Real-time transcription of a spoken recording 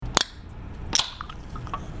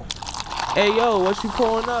Hey yo, what you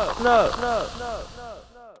pulling up? No.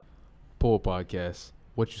 Poor Podcast.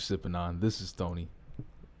 What you sipping on? This is Tony.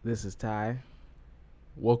 This is Ty.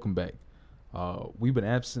 Welcome back. We've been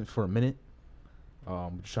absent for a minute. We're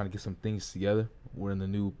just trying to get some things together. We're in the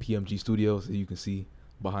new PMG studios that you can see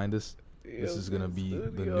behind us. This is gonna be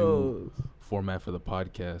the new format for the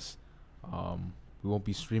podcast. We won't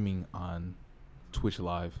be streaming on Twitch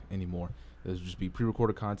Live anymore. It'll just be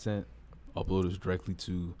pre-recorded content uploaded directly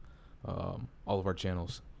to all of our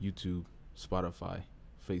channels: YouTube, Spotify,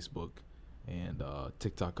 Facebook, and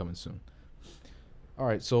TikTok coming soon. All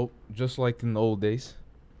right, so just like in the old days,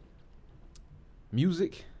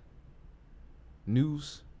 music,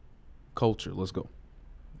 news, culture. Let's go.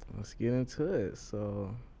 Let's get into it.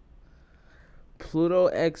 So, Pluto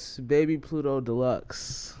X Baby Pluto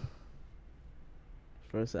Deluxe.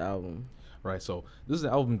 First album. Right, so this is an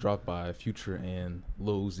album dropped by Future and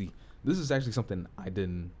Lil Uzi. This is actually something I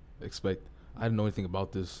didn't expect. I didn't know anything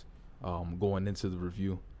about this going into the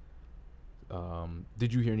review.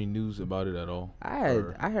 Did you hear any news about it at all?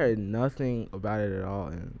 I heard nothing about it at all.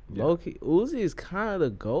 And Yeah. low-key, Uzi is kind of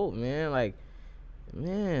the GOAT, man. Like,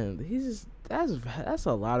 man, he's just that's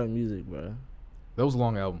a lot of music, bro. That was a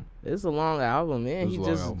long album. It's a long album, It man. was He a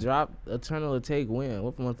long just album. dropped Eternal to Take when?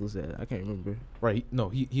 What month was that? I can't remember. Right,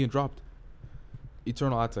 he had dropped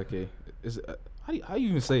Eternal Atake. How you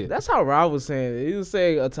even say it? That's how Rob was saying it. He was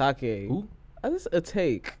saying Atake. Who? It's a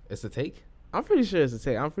take. It's a take? I'm pretty sure it's a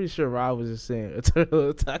take. I'm pretty sure Rob was just saying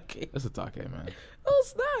Eternal Atake. It's a take, man. No,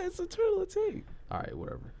 it's not. It's Eternal Take. All right,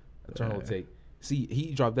 whatever. Eternal Right. Take. See,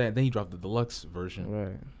 he dropped that, and then he dropped the deluxe version.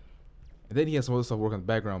 Right. And then he had some other stuff working in the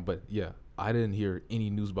background, but yeah, I didn't hear any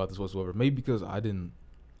news about this whatsoever. Maybe because I didn't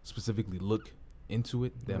specifically look into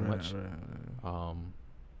it that much. Right.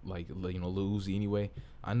 Like Lil Uzi anyway.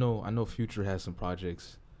 I know Future has some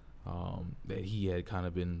projects that he had kind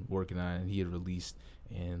of been working on and he had released,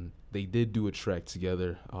 and they did do a track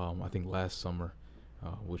together. I think last summer,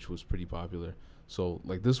 which was pretty popular. So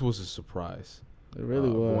like this was a surprise. It really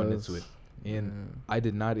was. Going into it, and Yeah. I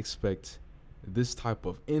did not expect this type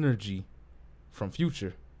of energy from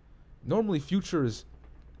Future. Normally, Future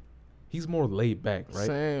he's more laid back, right?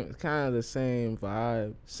 Same, kind of the same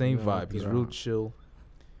vibe. Same you know, vibe. He's real throughout. chill.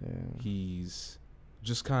 Yeah. He's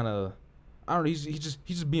just kind of, I don't know. He's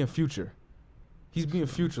just being Future. He's being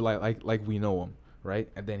Future like we know him, right?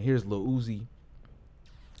 And then here's Lil Uzi,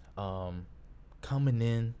 coming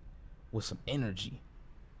in with some energy.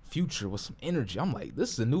 Future with some energy. I'm like,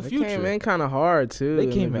 this is a new They Future. came in kind of hard too. They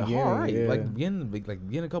in came the in beginning, hard, right? yeah. Like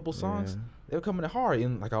beginning a couple songs, Yeah. they were coming in hard.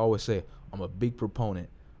 And like I always say, I'm a big proponent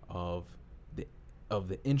of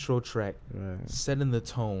the intro track Right. setting the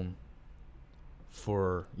tone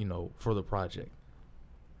for the project,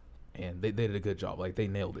 and they did a good job. Like they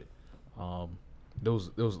nailed it. There was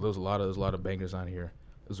a lot of bangers on here.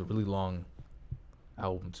 It was a really long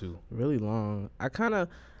album too. Really long. I don't know.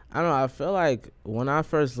 I feel like when I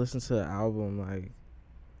first listened to the album, like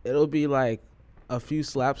it'll be like a few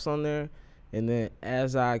slaps on there, and then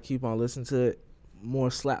as I keep on listening to it,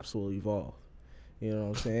 more slaps will evolve. You know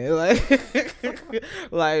what I'm saying?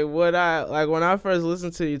 Like when I first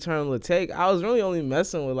listened to Eternal to Take, I was really only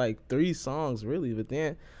messing with like 3 songs really, but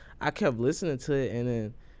then I kept listening to it, and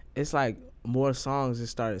then it's like more songs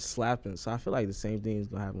just started slapping. So I feel like the same thing is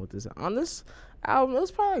gonna happen with this. On this album, it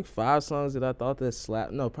was probably like 5 songs that I thought that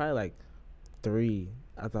slapped. No, probably like 3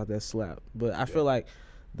 I thought that slapped. But I feel like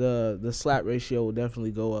the slap ratio will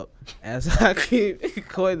definitely go up as I keep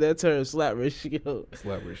coin that term, slap ratio.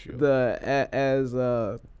 Slap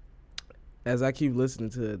ratio. As I keep listening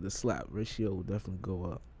to it, the slap ratio will definitely go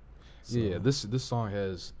up. So, Yeah, this song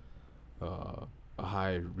has a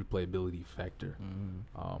high replayability factor.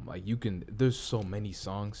 Like there's so many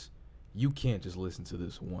songs, you can't just listen to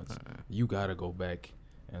this once. You gotta go back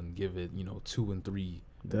and give it 2 and 3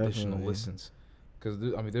 additional Definitely. listens, because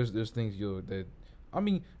there's things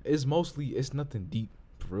it's nothing deep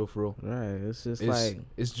for real. Right. It's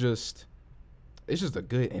just It's just a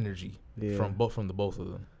good energy Yeah. from the both of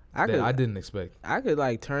them I that could I didn't expect. I could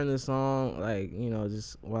like turn this on like,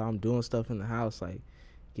 just while I'm doing stuff in the house, like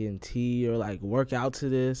getting tea or like work out to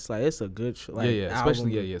this. Like it's a good Yeah,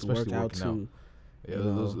 especially album to especially work working out. Yeah, you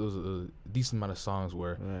there's know. a decent amount of songs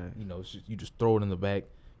where Right. it's just, you just throw it in the back,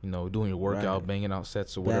 doing your workout, Right. banging out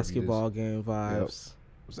sets or whatever. Basketball game vibes.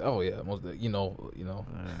 Oh yeah, most Right,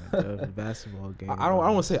 definitely basketball game. I don't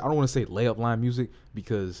want to say layup line music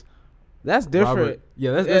because That's different. Robert,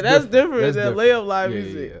 that's different That's than different. layup live Yeah,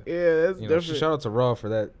 music. Yeah, that's different. Shout out to Raw for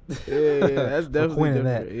that. Yeah, that's for definitely coining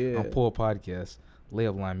different. that Yeah. on Poor Podcast.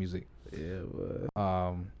 Layup line music. Yeah, but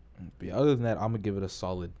But yeah, other than that, I'm gonna give it a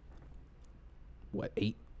solid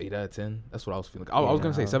 8 8 out of 10. That's what I was feeling. I was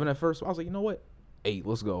gonna say 7 at first, but I was like, you know what? 8.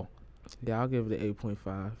 Let's go. Yeah, I'll give it an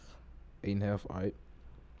 8.5. 8.5.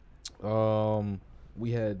 All right.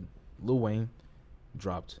 We had Lil Wayne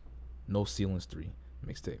dropped No Ceilings 3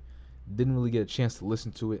 mixtape. Didn't really get a chance to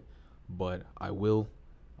listen to it, but I will.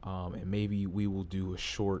 And maybe we will do a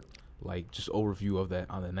short, like, just overview of that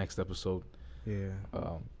on the next episode. Yeah.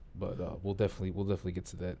 But we'll definitely get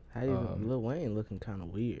to that. How you Lil Wayne looking kind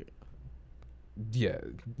of weird. Yeah.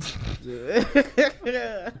 Yeah.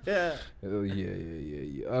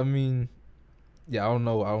 I mean, yeah. I don't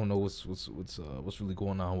know what's really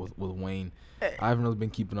going on with Wayne. I haven't really been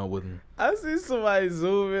keeping up with him. I see somebody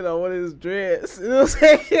zoom in on one of his dreads. It was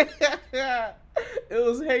hanging. It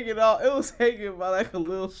was hanging off. It was hanging by like a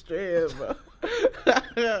little strand, bro.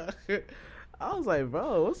 I was like,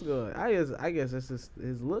 bro, what's going on? I guess that's just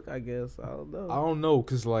his look, I guess. I don't know.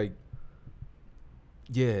 Cause like,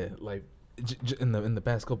 yeah, like in the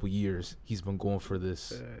past couple years, he's been going for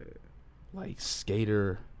this like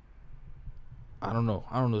skater. I don't know.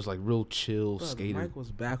 It's like real chill skater. The mic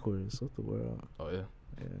was backwards. What the world? Oh yeah.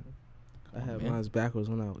 Yeah. I had mine backwards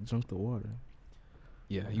when I drank the water.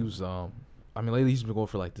 Yeah, he was. I mean, lately he's been going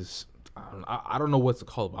for like this. I don't know what to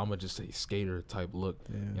call it, but I'm gonna just say skater type look.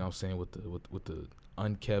 Yeah. You know what I'm saying, with the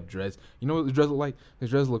unkept dreads. You know what his dreads look like? His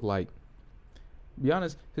dreads look like. To be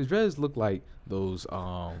honest, his dreads look like those.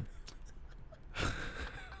 Well,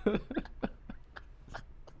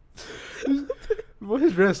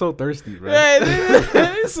 his dreads so thirsty, bro.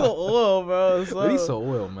 Yeah, he's so oil, bro. He's so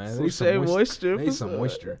oil, man. They some moisture. They some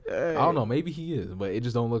moisture. Hey. I don't know. Maybe he is, but it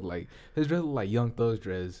just don't look like his dreads look like Young Thug's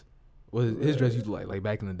dreads. Well, his dreads used to like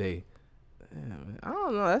back in the day. Yeah, man. I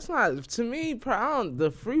don't know. That's not to me.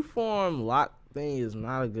 The freeform lock thing is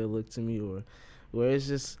not a good look to me, or where it's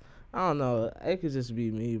just I don't know. It could just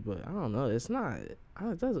be me, but I don't know. It's not. It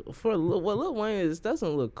doesn't for what Lil Wayne is. It doesn't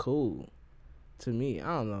look cool to me. I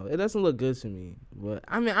don't know. It doesn't look good to me. But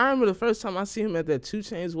I mean, I remember the first time I see him at that 2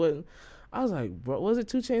 Chainz wedding. I was like, bro, was it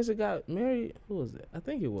 2 Chainz that got married? Who was it? I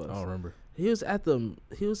think it was. I don't remember. He was at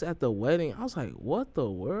the wedding. I was like, what the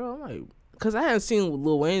world? I'm like, because I hadn't seen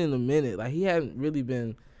Lil Wayne in a minute. Like, he hadn't really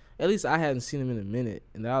been, at least I hadn't seen him in a minute.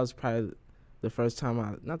 And that was probably the first time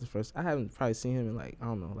I haven't probably seen him in like, I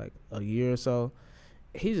don't know, like a year or so.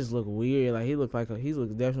 He just looked weird. Like, he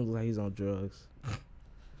definitely like he's on drugs.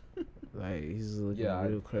 Like, he's looking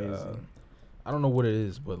real crazy. I don't know what it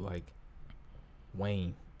is, but like,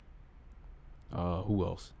 Wayne. Who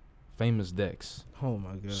else? Famous Dex. Oh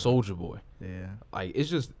my god. Soulja Boy. Yeah. Like, it's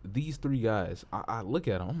just these 3 guys. I look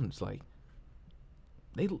at them. I'm just like,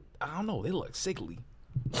 I don't know. They look sickly.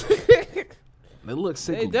 They look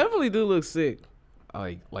sickly. They definitely do look sick.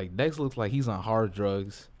 Like Dex looks like he's on hard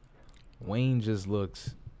drugs. Wayne just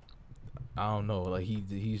looks, I don't know. Like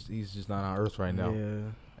he's just not on Earth right now.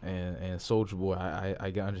 Yeah. And Soulja Boy,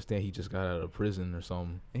 I understand he just got out of prison or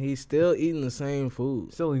something. And he's still eating the same food.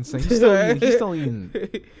 He's still eating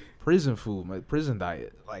prison food, like prison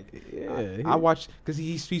diet. Like, yeah, I watch because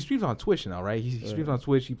he streams on Twitch now, right? He streams on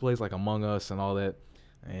Twitch. He plays like Among Us and all that,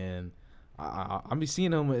 and I be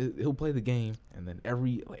seeing him. He'll play the game, and then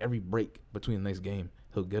every break between the next game,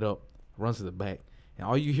 he'll get up, run to the back, and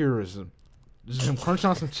all you hear is just him crunch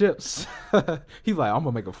on some chips. He's like, I'm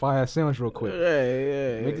gonna make a fire sandwich real quick.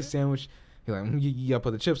 Yeah. Make a sandwich. He's like, you gotta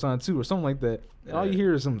put the chips on too, or something like that. And all you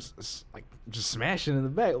hear is some like just smashing in the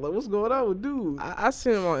back. Like, what's going on with dude? I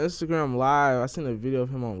seen him on Instagram Live. I seen a video of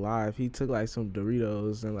him on Live. He took like some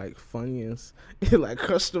Doritos and like Funyuns and like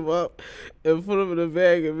crushed them up and put them in a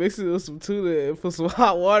bag and mixed it with some tuna and put some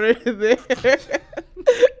hot water in there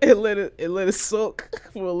and let it soak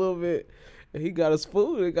for a little bit. And he got his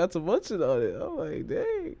food and got some munching on it. I'm like,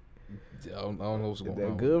 dang. I don't know what's going on.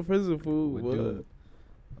 That good prison food. Dude,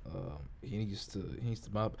 he needs to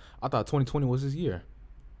I thought 2020 was his year.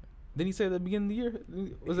 Didn't he say at the beginning of the year?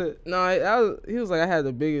 Was it? No, he was like, I had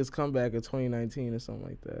the biggest comeback in 2019 or something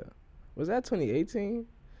like that. Was that 2018?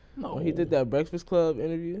 No. When he did that Breakfast Club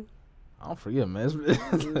interview? I don't forget, man.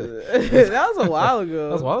 That was a while ago.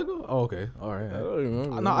 That was a while ago? Oh, okay. All right. I don't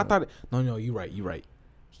remember. No, I thought No, you're right.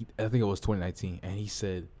 I think it was 2019. And he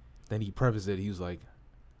said, then he prefaced it. He was like,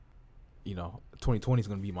 2020 is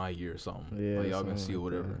going to be my year or something. Yeah. Like, y'all going to see or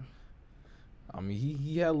whatever. That. I mean,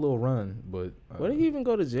 he had a little run, but... what did he even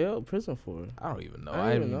go to prison for? I don't even know.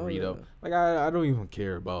 I didn't even read up. Like, I don't even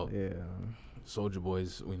care about Soulja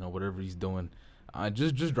Boy's, whatever he's doing.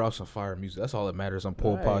 Just drop some fire music. That's all that matters on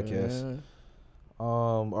Pole Podcast. Man.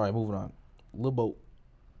 All right, moving on. Lil Boat,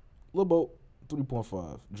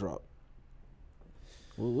 3.5 drop.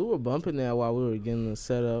 Well, we were bumping that while we were getting the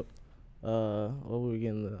setup. While we were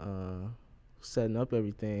getting the setting up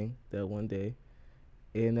everything that one day.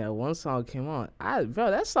 and that one song came on.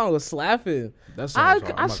 Bro, that song was slapping. That song was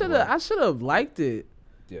hard. I should have liked it.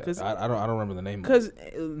 Yeah, I don't remember the name. Because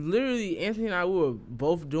literally, Anthony and I, we were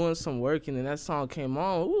both doing some work, and then that song came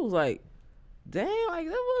on. We was like, "Dang, like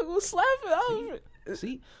that was slapping."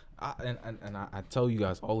 See, I tell you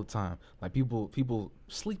guys all the time, like people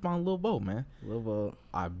sleep on Lil Bo, man. Lil Bo.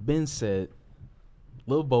 I've been said,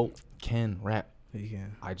 Lil Bo can rap. He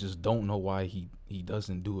can. I just don't know why he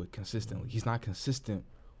doesn't do it consistently. He's not consistent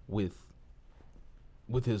with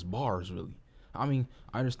his bars, really. I mean,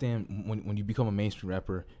 I understand when you become a mainstream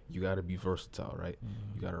rapper, you gotta be versatile, right?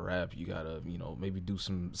 Mm-hmm. You gotta rap, you gotta, maybe do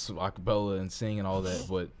some acapella and sing and all that,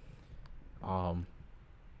 but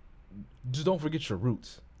just don't forget your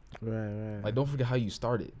roots. Right. Like, don't forget how you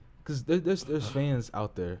started, because there's fans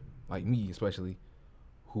out there, like me especially,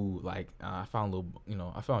 who like I found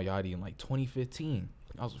Yachty in like 2015.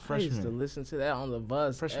 I was a freshman. I used to listen to that on the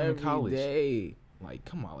bus freshman every in college. Day. Like,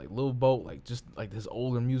 come on, like Lil Bo, like just like his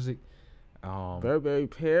older music. Burberry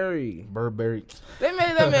Perry. They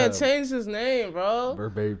made that man change his name, bro.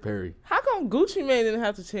 Burberry Perry. How come Gucci Mane didn't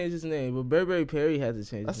have to change his name, but Burberry Perry had to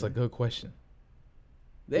change That's his name? That's a good question.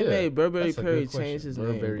 They made Burberry Perry change his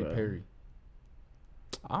name, Burberry Perry.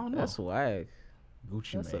 I don't know. That's whack.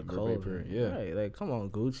 Gucci That's made Burberry Perry. Yeah. Right, like, come on,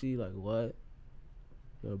 Gucci. Like, what?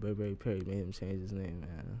 Yo, Burberry Perry made him change his name,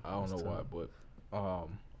 man. I don't know why, but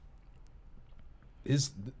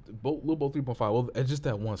is Lil Bo 3.5? Well, it's just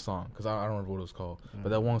that one song, because I don't remember what it was called. But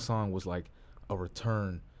that one song was like a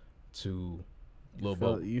return to Lil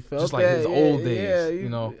Bo. You felt just that? like his old days,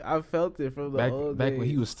 Yeah, I felt it from the old days. Back when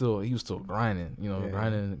he was still grinding,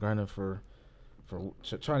 grinding for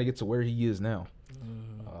trying to get to where he is now.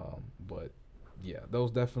 But yeah, that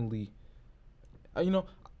was definitely,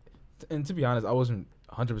 and to be honest, I wasn't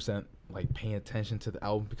 100% like paying attention to the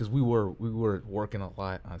album, because we were working a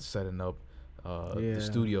lot on setting up the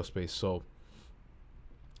studio space. So,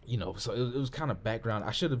 so it was kind of background.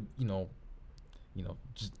 I should have,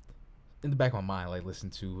 just in the back of my mind, like listen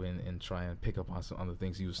to and try and pick up on some other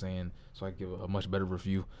things he was saying, so I could give a much better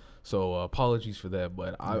review. So apologies for that,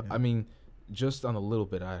 but I mean, just on a little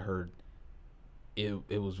bit I heard,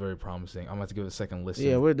 it was very promising. I'm about to give it a second listen.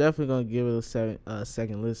 Yeah, we're definitely gonna give it a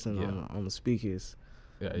second listen on the speakers.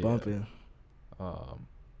 Bumping.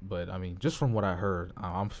 But I mean, just from what I heard,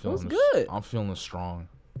 I'm feeling good. I'm feeling strong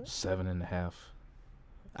 7.5.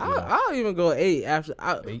 I'll even go 8 after.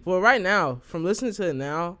 8? Well, right now, from listening to it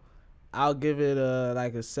now, I'll give it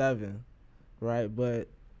like a 7, right? But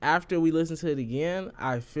after we listen to it again,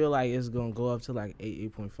 I feel like it's gonna go up to like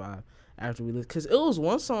 8.5 after we listen, because it was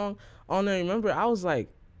one song on there. Remember, I was like,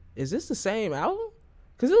 "Is this the same album?"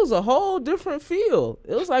 Because it was a whole different feel.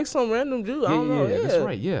 It was like some random dude. I don't know. Yeah, that's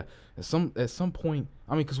right. Yeah, at some point,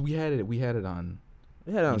 I mean, because we had it on.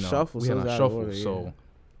 We had it on shuffle. We had it on shuffle. So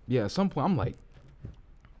yeah, at some point, I'm like,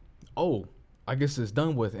 oh, I guess it's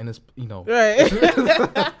done with, and it's right.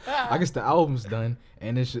 I guess the album's done,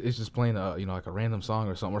 and it's just playing like a random song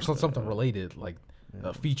or something related, like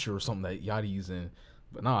a feature or something that Yachty's in.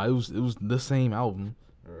 But no, it was the same album.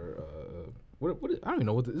 Or what I don't even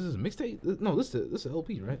know what this is. A mixtape? No, this is an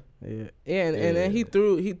LP, right? Yeah. And then he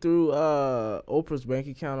threw Oprah's bank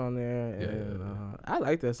account on there, and I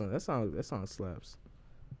like that song. That song slaps.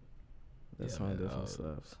 That song definitely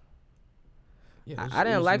slaps. Yeah, I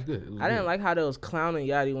didn't like how they was clowning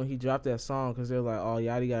Yachty when he dropped that song, because they were like, "Oh,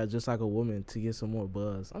 Yachty got just like a woman to get some more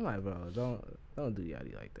buzz." I'm like, bro, don't do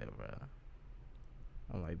Yachty like that, bro.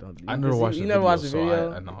 I'm like, don't. I never watched. You never watched the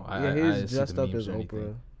video? He was dressed up as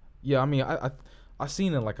Oprah. Yeah, I mean, I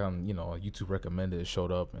seen it like on YouTube recommended. It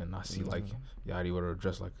showed up, and I see like Yachty with her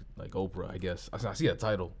dressed like Oprah. I guess I see that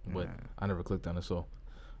title, but I never clicked on it, so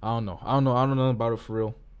I don't know. I don't know nothing about it for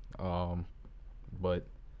real. But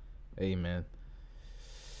hey, man,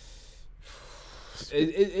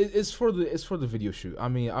 it's for the video shoot. I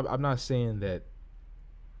mean, I'm not saying that.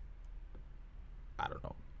 I don't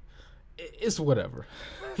know. It's whatever.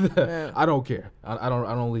 I don't care. I don't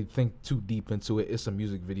really think too deep into it. It's a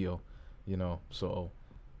music video, So,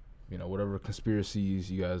 whatever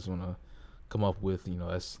conspiracies you guys want to come up with,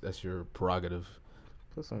 that's your prerogative.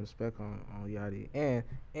 Put some respect on Yachty.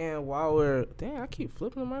 And while I keep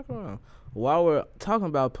flipping the mic around. While we're talking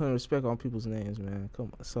about putting respect on people's names, man,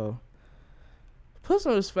 come on. So, put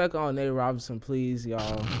some respect on Nate Robinson, please,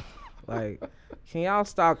 y'all. Like, can y'all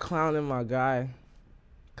stop clowning my guy?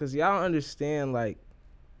 Because y'all don't understand, like,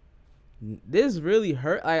 this really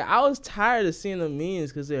hurt. Like, I was tired of seeing the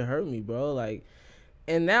memes because it hurt me, bro. Like,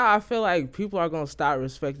 and now I feel like people are going to stop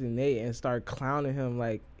respecting Nate and start clowning him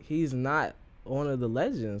like he's not one of the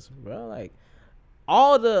legends, bro. Like,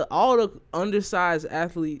 all the undersized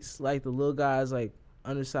athletes, like the little guys, like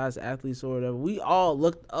undersized athletes or whatever, we all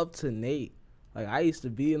looked up to Nate. Like, I used to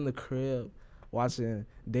be in the crib watching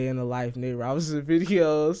Day in the Life Nate Robinson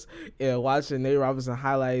videos and watching Nate Robinson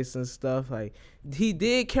highlights and stuff. Like, he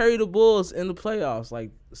did carry the Bulls in the playoffs.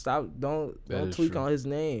 Like, don't tweak on his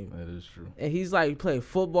name. That is true. And he's like played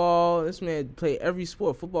football. This man played every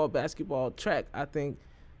sport: football, basketball, track. I think,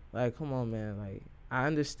 like, come on, man. Like, I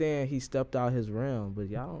understand he stepped out his realm, but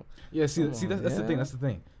y'all don't. Yeah, see, that's the thing. That's the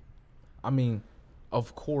thing. I mean,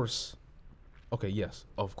 of course. Okay, yes,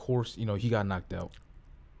 of course. You know, he got knocked out.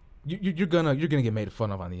 You're gonna get made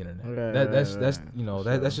fun of on the internet. Right, That's you know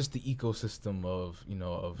that's just the ecosystem of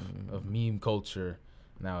of meme culture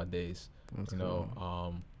nowadays. That's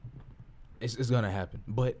it's gonna happen.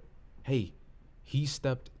 But hey, he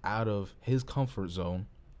stepped out of his comfort zone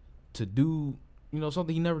to do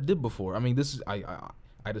something he never did before. I mean, this is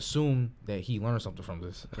I'd assume that he learned something from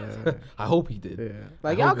this. Yeah. I hope he did. Yeah.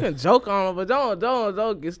 Like, y'all can joke on him, but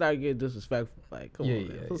don't start getting disrespectful. Like, come on,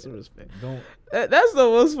 man. Put some respect. That's the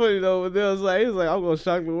most funny though. But he's like, I'm gonna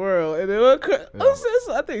shock the world, and then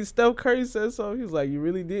I think Steph Curry said something. He was like, you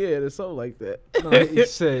really did, or something like that. No, he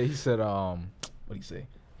said what did he say?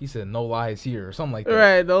 He said, no lies here, or something like that.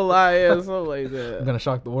 Right, no lies, something like that. I'm gonna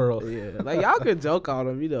shock the world. Yeah, like, y'all can joke on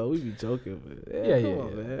him. We be joking, but come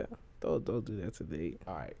on, man. Don't do that today.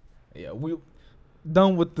 All right. Yeah, we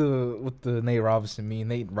done with the Nate Robinson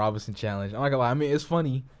Nate Robinson challenge. I'm not gonna lie. I mean, it's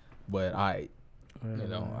funny, but like,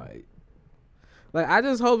 I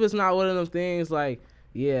just hope it's not one of them things like,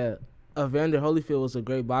 yeah, Evander Holyfield was a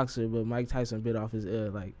great boxer, but Mike Tyson bit off his ear.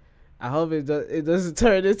 Like, I hope it doesn't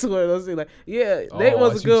turn into one of those things. Like, yeah, Nate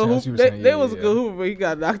was a good hooper. Nate was a good hooper, but he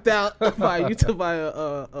got knocked out by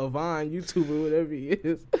a Vine YouTuber, whatever he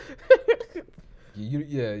is.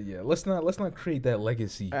 Yeah. Let's not create that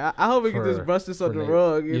legacy. I hope we can just brush this under the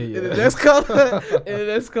rug in the next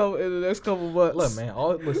couple months. Look, man.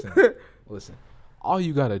 Listen. All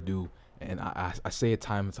you gotta do, and I say it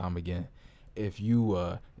time and time again, if you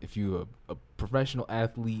a professional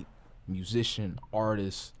athlete, musician,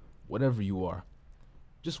 artist, whatever you are,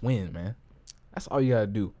 just win, man. That's all you gotta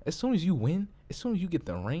do. As soon as you win, as soon as you get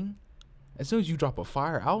the ring, as soon as you drop a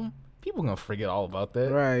fire album, people gonna forget all about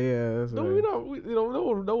that, right? Yeah, that's right.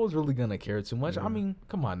 No one's really gonna care too much. Yeah. I mean,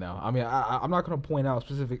 come on now. I mean, I'm not gonna point out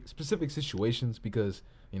specific situations because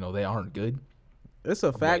they aren't good. It's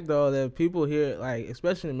a fact though that people here, like,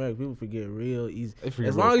 especially in America, people forget real easy.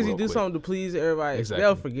 As long as you do something to please everybody,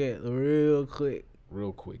 they'll forget real quick.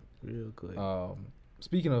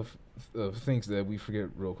 Speaking of things that we forget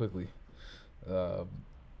real quickly,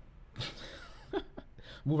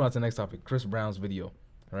 moving on to the next topic, Chris Brown's video,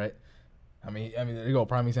 right? I mean, there you go,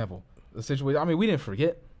 prime example. The situation. I mean, we didn't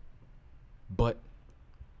forget, but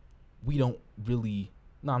we don't really.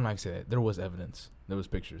 No, I'm not gonna say that. There was evidence. There was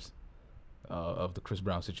pictures of the Chris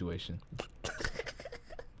Brown situation.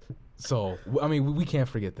 So I mean, we can't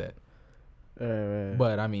forget that. Right.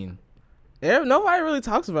 But I mean, nobody really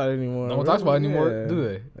talks about it anymore. No one talks about it anymore, do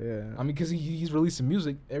they? Yeah. I mean, because he's releasing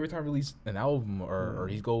music every time he releases an album or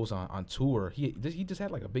he goes on tour. He just had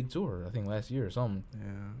like a big tour, I think, last year or something.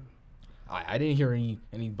 Yeah. I didn't hear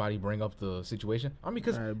anybody bring up the situation. I mean,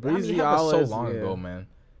 because Breezy it happened so long ago, man.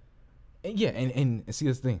 And and see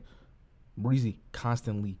this thing, Breezy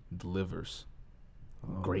constantly delivers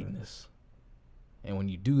greatness, and when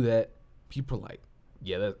you do that, people are like,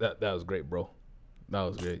 "Yeah, that was great, bro. That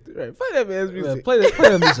was great." Right, play that man's music. Yeah, play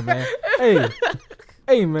that music, man.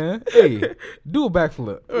 Hey, man. Hey, do a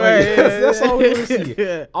backflip. Right, that's all we want to see.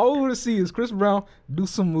 Yeah. All we want to see is Chris Brown do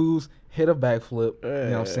some moves, hit a backflip. You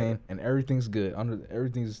know what I'm saying? And everything's good.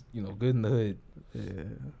 Everything's good in the hood. Yeah.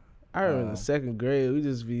 I remember in the second grade, we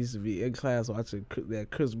used to be in class watching that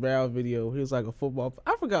Chris Brown video. He was like a football.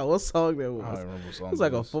 I forgot what song that was. I don't remember what song. He was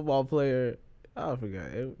like a football player. I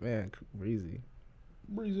forgot. Man, Breezy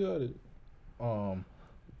had it. All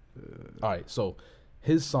right, so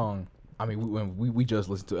his song. I mean, we just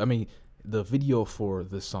listened to it. I mean, the video for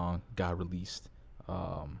this song got released.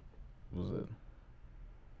 Was it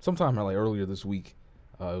sometime like earlier this week?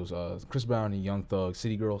 It was Chris Brown and Young Thug,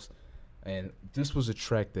 City Girls, and this was a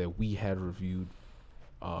track that we had reviewed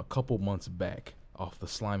a couple months back off the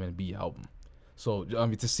Slime and B album. So I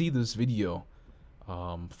mean, to see this video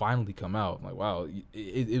finally come out, like, wow,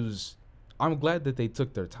 it was. I'm glad that they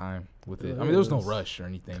took their time with it. I mean, there was no rush or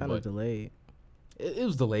anything, but delayed. It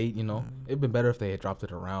was delayed, It'd been better if they had dropped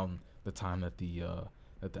it around the time that the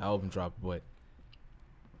album dropped, but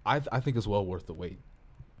I think it's well worth the wait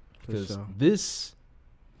because this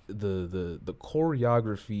the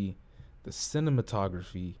choreography, the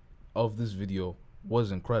cinematography of this video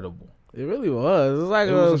was incredible. It really was. It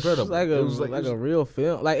was incredible. It was like a real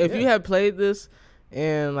film. Like, if you had played this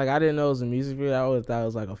And like I didn't know it was a music video. I always thought it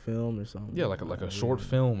was like a film or something. Yeah, like a short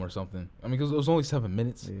film or something. I mean, because it was only 7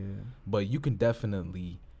 minutes. Yeah. But you can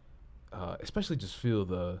definitely, especially just feel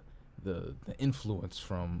the influence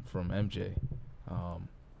from MJ,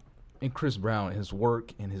 and Chris Brown, his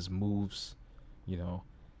work and his moves, you know,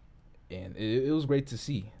 and it was great to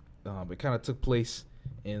see. It kind of took place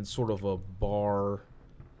in sort of a bar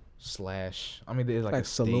slash. I mean, there's like a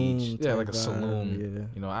saloon, stage, yeah, like a saloon. Yeah.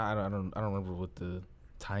 You know, I don't remember what the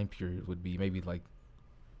time period would be. Maybe like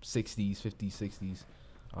 60s, 50s, 60s.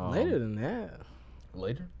 Later than that.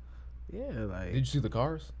 Later? Yeah, like. Did you see the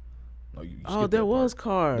cars? No, oh, there was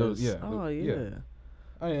cars. Yeah. Oh, yeah.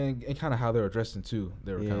 I mean, and kind of how they were dressing too.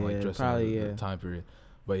 They were kind of like dressing in the time period.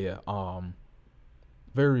 But yeah,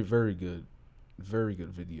 very, very good. Very good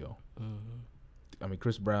video. I mean,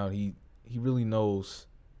 Chris Brown, he really knows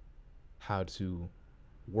how to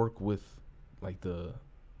work with the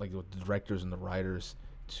directors and the writers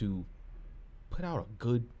to put out a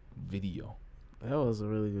good video. That was a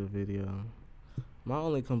really good video. My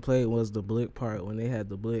only complaint was the blick part. When they had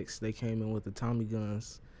the blicks, they came in with the Tommy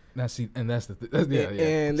guns. That's the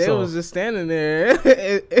And they was just standing there,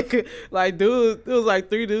 like dude. It was like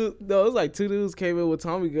 3 dudes. No, it was like 2 dudes came in with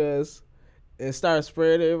Tommy guns and started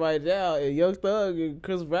spraying everybody down. And Young Thug and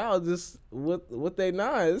Chris Brown just with their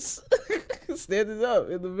knives standing up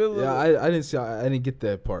in the middle. Yeah, of I didn't see. I didn't get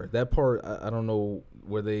that part. That part, I don't know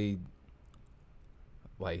where they.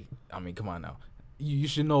 Like, I mean, come on now. You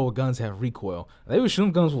should know guns have recoil. They would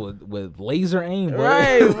shoot guns with laser aim, bro.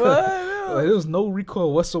 Right, like, there was no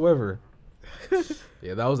recoil whatsoever.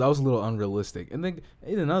 Yeah, that was a little unrealistic. And then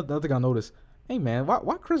another thing I noticed, hey man,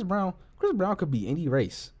 why Chris Brown? Chris Brown could be any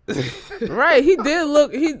race. Right, he did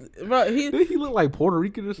look. Did he look like Puerto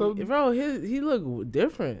Rican or something? Bro, he looked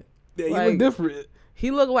different. Yeah, he looked different. He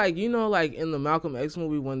looked like, you know, like in the Malcolm X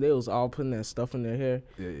movie when they was all putting that stuff in their hair,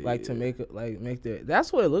 to make their.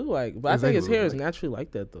 That's what it looked like. But I think his hair is naturally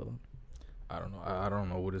like that though. I don't know. I don't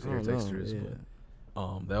know what his hair texture is,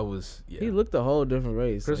 but that was. Yeah. He looked a whole different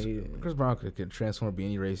race. Chris Brown could transform, be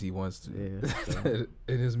any race he wants to. Yeah,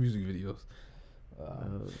 in his music videos.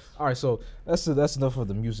 All right, so that's enough of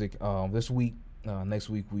the music. This week, next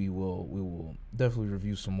week we will definitely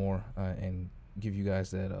review some more and give you guys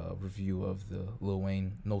that review of the Lil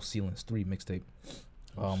Wayne No Ceilings 3 mixtape.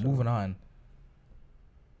 Moving on.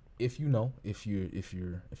 If you're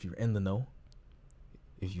in the know,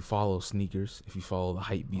 if you follow sneakers, if you follow the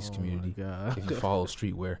Hypebeast community, if you follow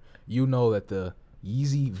streetwear, you know that the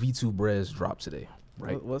Yeezy V2 Brez dropped today,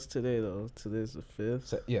 right? What's today though? Today's the 5th.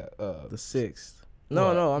 The 6th.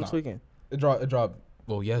 No, I'm tweaking. It dropped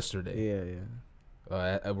yesterday.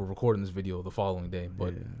 Yeah. We're recording this video the following day,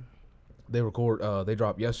 but they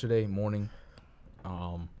dropped yesterday morning.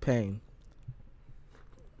 Pain.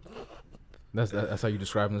 That's how you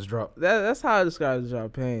describe this drop? That's how I describe the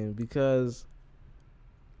drop, pain, because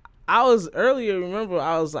I was earlier, remember,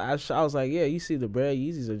 I was like, yeah, you see the Brad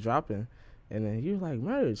Yeezys are dropping. And then you were like,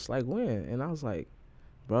 merch, like when? And I was like,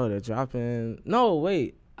 bro, they're dropping. No,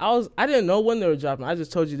 wait. I didn't know when they were dropping. I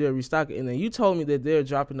just told you they were restocking. And then you told me that they're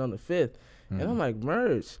dropping on the 5th. And I'm like,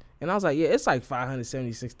 merch. And I was like, yeah, it's like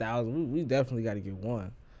 576,000. We definitely got to get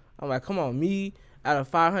one. I'm like, come on, me, out of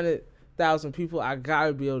 500,000 people, I got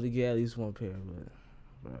to be able to get at least one pair. But,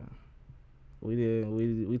 bro, we didn't.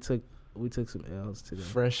 We took some L's today.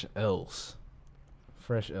 Fresh L's.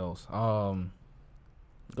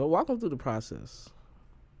 Go walk them through the process.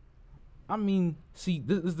 I mean, see,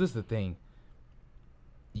 this is the thing.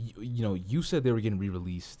 You know, you said they were getting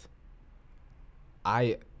re-released.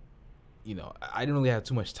 I didn't really have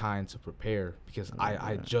too much time to prepare because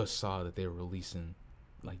I just saw that they were releasing,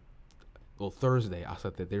 Thursday. I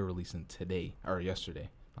saw that they were releasing today or yesterday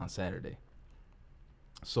on Saturday.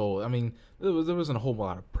 So, I mean, there wasn't a whole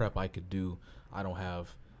lot of prep I could do. I don't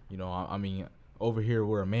have, I mean, over here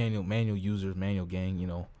we're a manual users, manual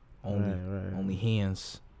gang, only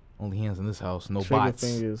hands in this house, no bots.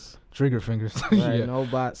 Trigger fingers. Right, yeah. No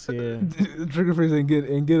bots here. Trigger fingers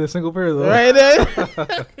ain't get a single pair though. Right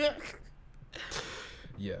there.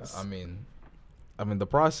 Yeah, I mean the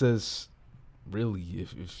process really,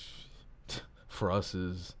 if for us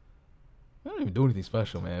is, we don't even do anything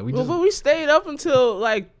special, man. But we stayed up until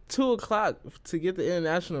like 2:00 to get the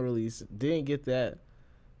international release. Didn't get that.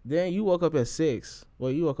 Then you woke up at 6.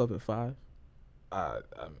 Well, you woke up at 5. I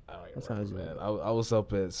don't remember, man. I was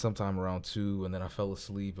up at sometime around 2, and then I fell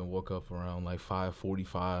asleep and woke up around like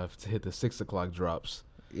 5:45 to hit the 6:00 drops.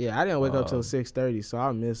 Yeah, I didn't wake up till 6:30, so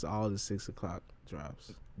I missed all the 6:00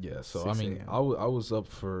 drops. Yeah, so I mean, I was up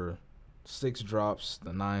for 6 drops,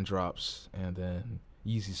 the 9 drops, and then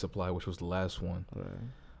Yeezy Supply, which was the last one.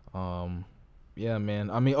 Right. Yeah, man.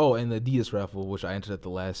 I mean, and the Adidas raffle, which I entered at the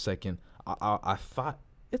last second. I thought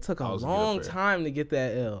it took a long time to get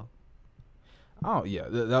that L. Oh yeah,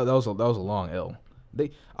 that was a long L.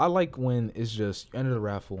 I like when it's just you enter the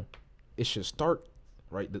raffle. It should start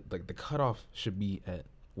right. The cutoff should be at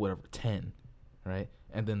whatever 10, right,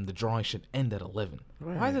 and then the drawing should end at 11.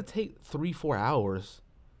 Right. Why does it take 3-4 hours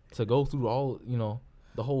to go through all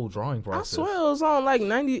the whole drawing process? I swear it was on like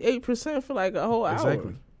 98% for like a whole hour.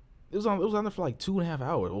 Exactly. It was on there for like 2.5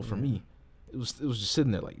 hours. Well, for me, it was just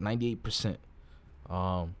sitting there like 98%.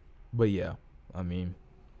 But yeah, I mean,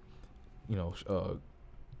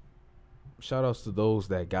 shout outs to those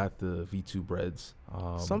that got the V2 breads.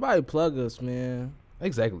 Somebody plug us, man.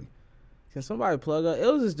 Exactly. Can somebody plug us? It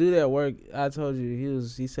was this dude at work. I told you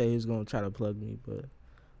he said he was gonna try to plug me, but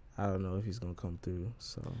I don't know if he's gonna come through.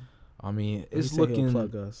 So I mean, it's looking.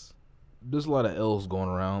 Plug us. There's a lot of L's going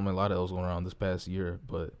around. I mean, a lot of L's going around this past year,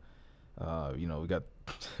 but we got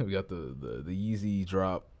the Yeezy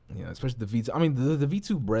drop. Especially the V2. I mean, the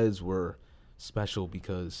V2 breads were special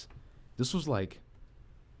because this was like,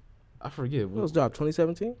 I forget. What was dropped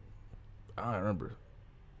 2017? I don't remember.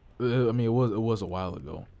 I mean, it was a while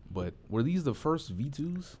ago. But were these the first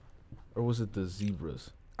V2s, or was it the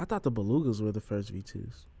Zebras? I thought the Belugas were the first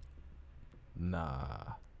V2s. Nah,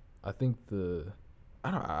 I think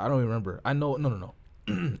I don't even remember. I know no.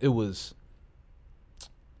 It was.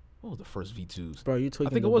 What was the first V2s? Bro, you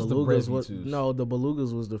tweaking. I think it was Belugas the V2s. No, the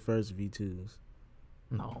Belugas was the first V2s.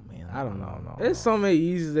 No, man. I don't know. No, there's so many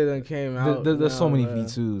Yeezys that done came out. There's so many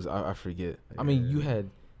V2s. I forget. Yeah. I mean, you had.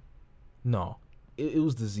 No. It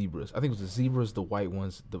was the Zebras. I think it was the Zebras, the white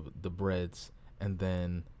ones, the breads. And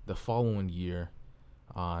then the following year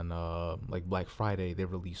on like Black Friday, they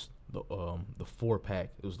released the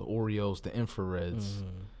 4-pack. It was the Oreos, the Infrareds,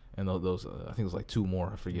 and those I think it was like 2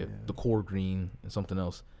 more. I forget. Yeah. The Core Green and something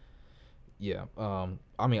else. Yeah.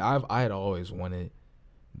 I mean, I had always wanted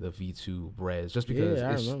the V2 breads just because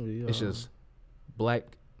it's just black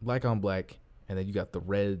on black, and then you got the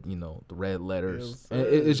red, the red letters. And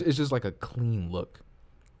it's just like a clean look.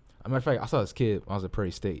 As a matter of fact, I saw this kid when I was at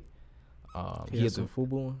Prairie State. He had some FUBU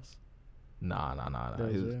ones. Nah.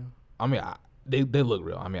 I mean, they look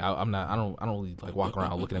real. I mean, I don't really like walk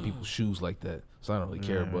around looking at people's shoes like that, so I don't really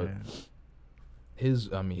care. But he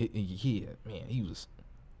was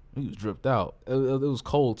dripped out. It was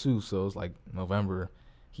cold too, so it was like November.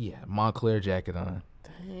 He had Montclair jacket on.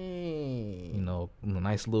 Dang.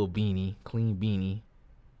 Nice little beanie, clean beanie.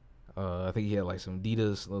 I think he had like some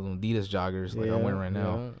Adidas joggers like I'm wearing right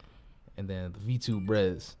now. Yeah. And then the V2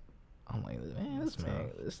 breads. I'm like, man,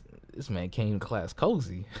 this man came to class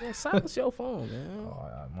cozy. Yeah, silence your phone, man.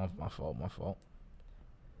 Oh, my fault.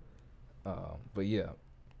 But yeah.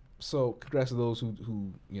 So congrats to those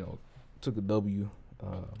who took a W.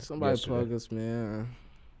 Somebody yesterday. plug us, man.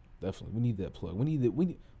 Definitely, we need that plug.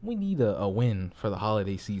 We need a win for the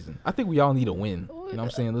holiday season. I think we all need a win. You know what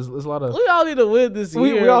I'm saying? There's a lot of. We all need a win this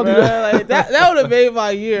year. We all need like that would have made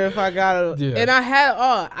my year if I got it. Yeah. And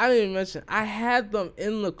I didn't even mention. I had them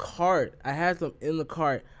in the cart. I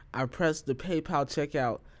pressed the PayPal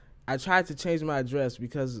checkout. I tried to change my address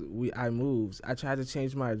because I moved. I tried to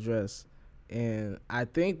change my address, and I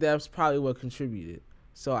think that's probably what contributed.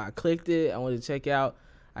 So I clicked it. I wanted to check out.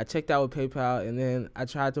 I checked out with PayPal, and then I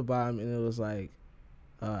tried to buy them, and it was like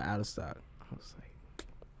out of stock. I was like,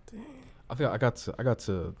 dang. I think I got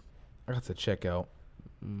to check out.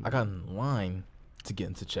 I got in line to get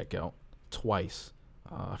into checkout twice.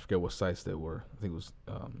 I forget what sites they were. I think it was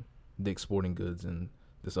Dick's Sporting Goods and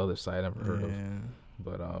this other site I never heard of.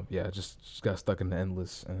 But just got stuck in the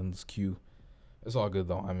endless queue. It's all good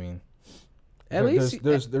though. I mean. At least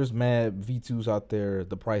there's mad V2s out there.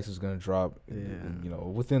 The price is gonna drop,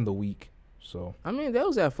 within the week. So I mean, that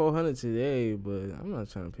was at $400 today, but I'm not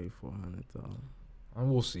trying to pay $400 though. And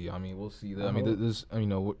we'll see. I mean, we'll see. I mean, there's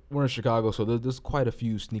we're in Chicago, so there's quite a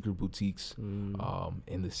few sneaker boutiques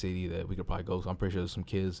in the city that we could probably go. So I'm pretty sure there's some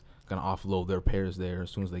kids gonna offload their pairs there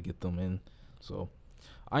as soon as they get them in. So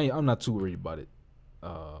I'm not too worried about it.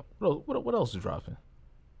 What else is dropping?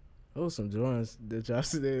 There was some Jordans that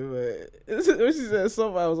dropped today, but when she said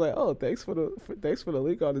something, I was like, "Oh, thanks for the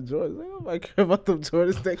link on the Jordans." Like, nobody care about them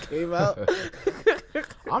Jordans that came out.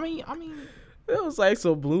 I mean, it was like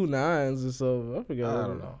some blue 9s or something. I forgot.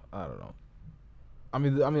 I don't know. I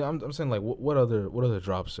mean, I'm saying like, what other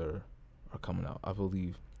drops are coming out? I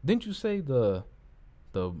believe. Didn't you say the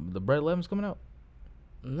Bread 11's coming out?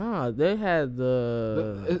 Nah, they had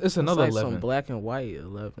it's another like 11. Some black and white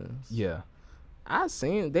 11s. Yeah. I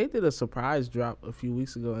seen they did a surprise drop a few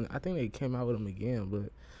weeks ago, and I think they came out with them again.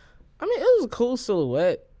 But I mean, it was a cool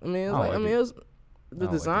silhouette. I mean, it was The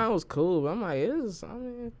design was cool, but I'm like,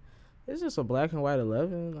 it's just a black and white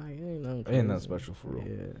 11. Like, it ain't nothing crazy. Ain't nothing special for real.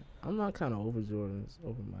 Yeah. I'm not kind of over Jordans,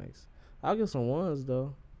 over Mikes. I'll get some ones,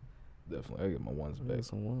 though. Definitely. I'll get my ones back. Get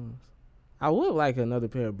some ones. I would like another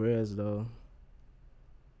pair of Breads, though.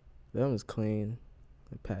 Them is clean.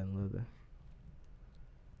 Like patent leather.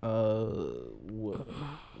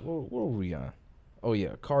 What were we on? Oh,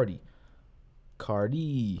 yeah. Cardi.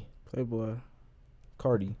 Playboy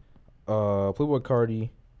Cardi.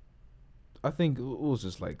 I think it was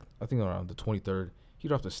just like, around the 23rd, he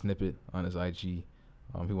dropped a snippet on his IG. He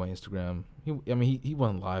went Instagram. He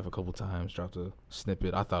went live a couple times, dropped a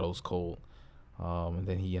snippet. I thought it was cold. And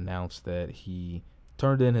then he announced that he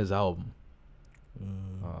turned in his album.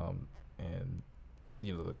 And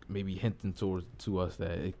maybe hinting to us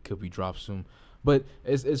that it could be dropped soon. But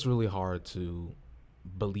it's really hard to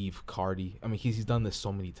believe Cardi. I mean, he's done this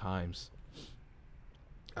so many times.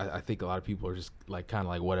 I think a lot of people are just like kind of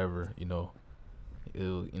like whatever, he'll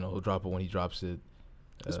drop it when he drops it.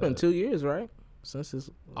 It's been 2 years, right? Since his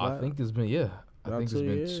I think it's been 2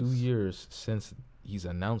 years since he's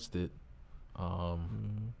announced it.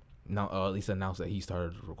 Now at least announced that he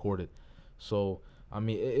started to record it. So I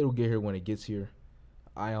mean, it'll get here when it gets here.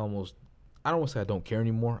 I don't want to say I don't care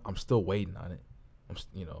anymore. I'm still waiting on it. I'm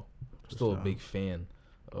still a big fan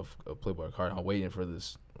of Playboy Cardi. I'm waiting for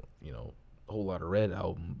this, Whole Lot of Red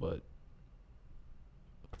album, but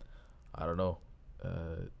I don't know.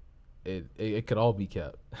 It could all be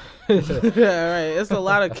cap. Yeah, right. It's a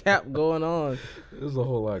lot of cap going on. There's a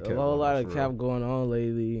whole lot of cap. A whole lot of cap going on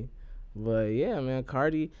lately. But yeah, man,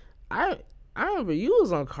 Cardi. I remember you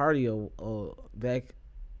was on Cardi back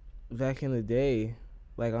in the day,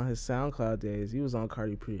 like on his SoundCloud days. You was on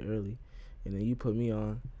Cardi pretty early, and then you put me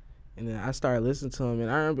on, and then I started listening to him.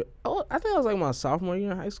 And I remember, I think I was like my sophomore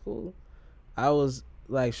year in high school. I was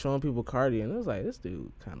like showing people Cardi, and it was like, this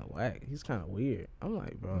dude kind of whack. He's kind of weird. I'm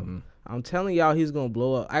like, bro, I'm telling y'all, he's gonna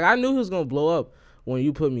blow up. Like, I knew he was gonna blow up when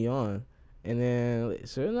you put me on, and then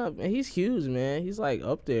sure enough, man, he's huge, man. He's like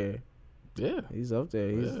up there. Yeah, he's up there.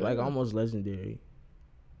 He's like almost legendary.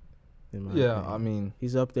 Yeah, I mean,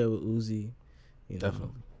 he's up there with Uzi. Definitely,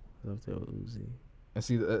 he's up there with Uzi. And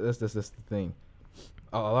see, that's the thing.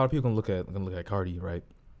 A lot of people can look at Cardi, right?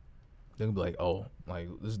 They can be like, oh, like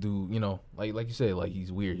this dude, like you said, like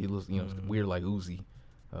he's weird. He looks, weird like Uzi.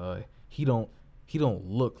 He don't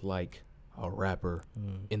look like a rapper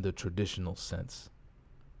in the traditional sense.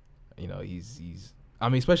 He's. I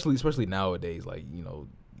mean, especially nowadays, like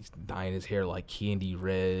he's dyeing his hair like candy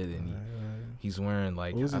red, and he's wearing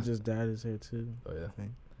like Uzi just dyed his hair too. Oh yeah,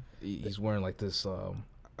 he's wearing like this. I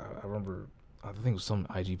remember, I think it was some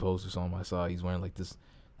IG post or something I saw. He's wearing like this,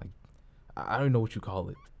 like I don't even know what you call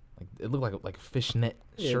it. Like it looked like a fishnet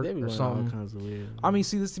shirt or something. All kinds of weird. I mean,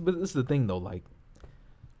 see this is the thing though. Like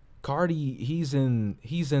Cardi, he's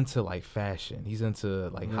into like fashion. He's into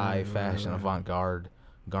like high fashion, avant-garde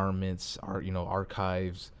garments, art,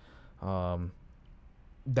 archives.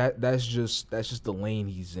 That's just the lane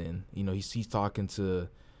he's in. He's talking to,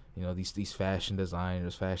 these fashion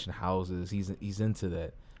designers, fashion houses. He's into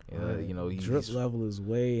that. Drip level is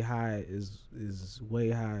way high. Is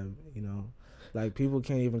way high. Like people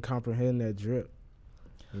can't even comprehend that drip.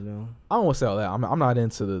 I don't want to say all that. I'm not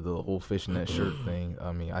into the whole fishnet shirt thing.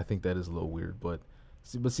 I mean, I think that is a little weird, but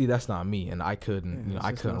see, that's not me, and I couldn't.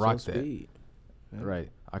 I couldn't rock that. Yeah. Right,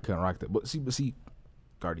 I couldn't rock that. But see,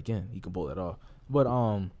 Cardi can. He can pull that off. But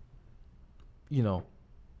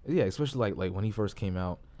yeah, especially like when he first came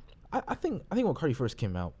out. I think when Cardi first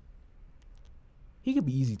came out, he could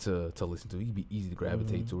be easy to listen to. He could be easy to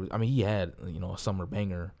gravitate towards. I mean, he had a summer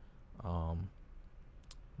banger.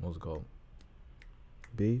 What was it called?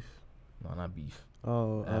 Beef? No, not Beef.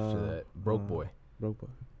 Oh, after that, Broke Boy. Broke Boy.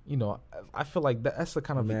 I feel like that's the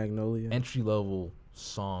kind of Magnolia entry level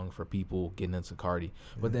song for people getting into Cardi.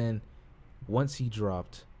 Yeah. But then once he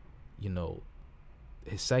dropped,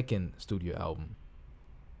 his second studio album,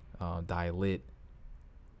 Die Lit,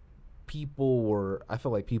 I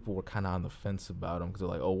feel like people were kind of on the fence about him because they're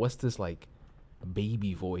like, oh, what's this like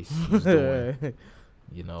baby voice he's doing?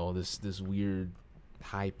 This weird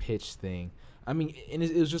high pitched thing. I mean, and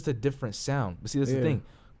it was just a different sound. But see, that's the thing.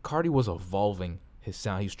 Cardi was evolving his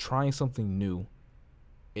sound. He was trying something new.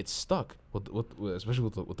 It stuck, especially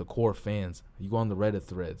with the core fans. You go on the Reddit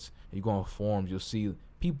threads, you go on forums, you'll see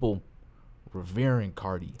people revering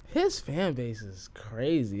Cardi. His fan base is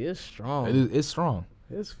crazy. It's strong. It's strong.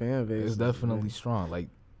 His fan base is definitely strong. Like,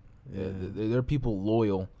 there are people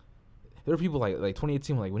loyal. There are people like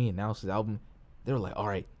 2018, like when he announced his album, they were like, all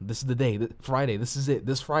right, this is the day, Friday, this is it.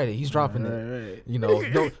 This Friday, he's dropping it. Right. You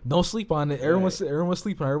know, don't sleep on it. Everyone's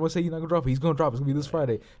sleeping on it. Everyone say he's not gonna drop it. He's gonna drop it. It's gonna be this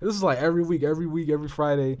Friday. And this is like every week, every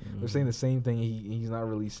Friday. They're saying the same thing. He's not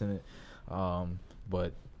releasing it.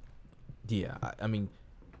 But yeah, I mean,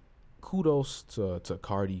 kudos to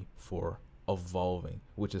Cardi for evolving,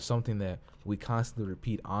 which is something that we constantly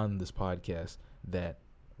repeat on this podcast that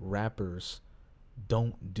rappers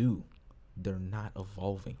don't do. They're not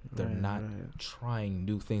evolving. They're not trying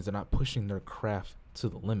new things. They're not pushing their craft to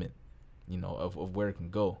the limit, you know, of where it can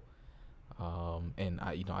go. And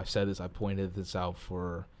I've said this. I pointed this out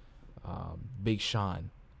for Big Sean,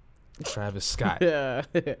 Travis Scott. Yeah.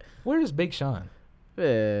 Where is Big Sean?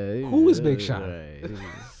 Yeah, Who is Big Sean? Right.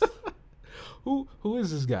 Who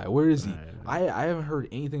is this guy? Where is he? Right. I haven't heard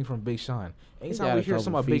anything from Big Sean. Anytime we hear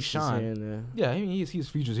something about Big Sean, yeah, I mean he's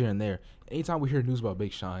features here and there. Anytime we hear news about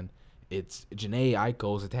Big Sean, it's Janae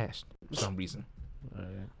Aiko's attached for some reason. Right.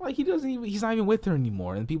 Like he's not even with her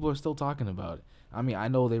anymore, and people are still talking about it. I mean, I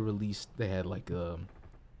know they had like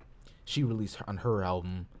she released on her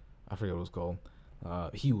album, I forget what it was called.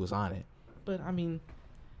 He was on it, but I mean,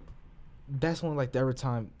 that's only like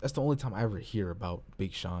that's the only time I ever hear about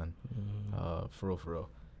Big Sean, for real.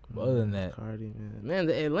 But other than that, Cardi, man,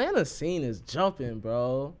 the Atlanta scene is jumping,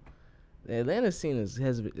 bro. The Atlanta scene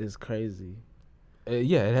is crazy.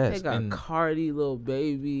 yeah, it has. They got Cardi, Lil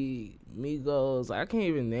Baby, Migos. I can't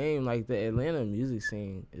even name, like, the Atlanta music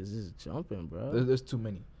scene is just jumping, bro. There's too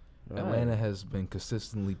many. Right. Atlanta has been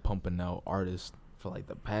consistently pumping out artists for like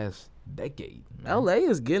the past decade. Man. LA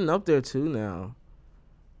is getting up there too now.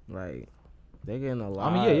 Like, they're getting a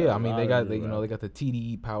lot. I mean, yeah. I mean, they got the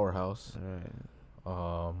TDE powerhouse.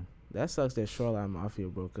 Right. That sucks that Shoreline Mafia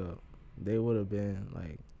broke up. They would have been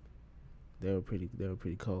like, they were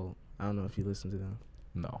pretty cold. I don't know if you listen to them.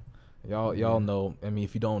 No, y'all know. I mean,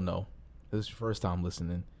 if you don't know, this is your first time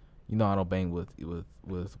listening. You know I don't bang with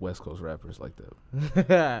West Coast rappers like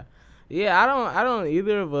that. Yeah, I don't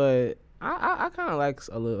either. But I kind of like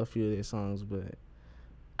a few of their songs. But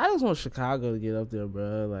I just want Chicago to get up there,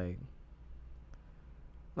 bro.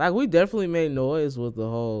 Like we definitely made noise with the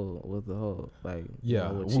whole like.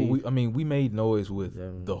 Yeah, we made noise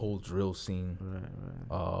with the whole drill scene.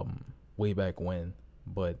 Right. Way back when,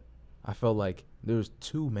 but I felt like there's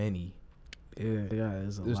too many. Yeah,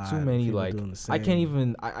 there's too many. Like I can't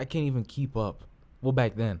even keep up. Well,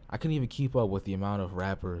 back then I couldn't even keep up with the amount of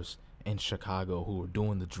rappers in Chicago who were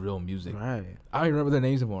doing the drill music. Right. I don't even remember their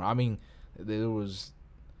names anymore. I mean, there was.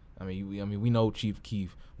 I mean, we know Chief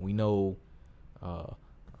Keef. We know.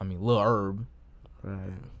 Lil Herb. Right.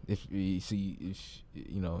 If you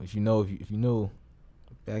know.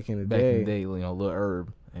 Back in the day, you know, Lil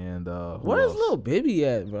Herb and where's Lil Bibby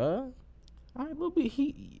at, bro? All right, Lil Bibby,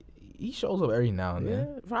 he shows up every now and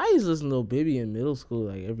then. I used to listen to Lil Bibby in middle school,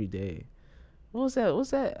 like every day. What was that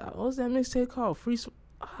mixtape called?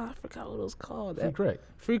 I forgot what it was called.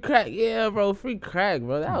 Free Crack. Yeah, bro. Free Crack,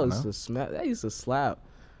 bro. That was the smack. That used to slap.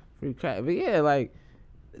 Free Crack. But yeah, like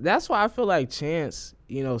that's why I feel like Chance,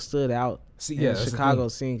 stood out in the Chicago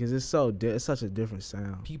scene because it's such a different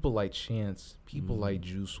sound. People like Chance, people like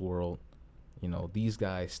Juice WRLD, these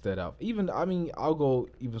guys stood out. I'll go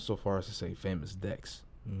even so far as to say Famous Dex,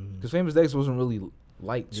 because Famous Dex wasn't really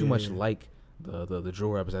too much like the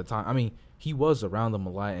drill rappers at the time. I mean, he was around them a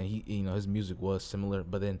lot, and he his music was similar,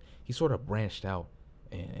 but then he sort of branched out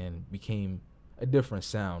and became a different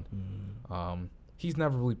sound. He's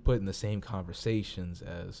never really put in the same conversations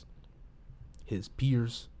as his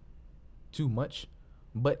peers too much,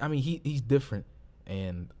 but I mean he's different,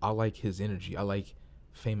 and I like his energy. I like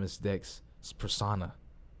Famous Dex's persona.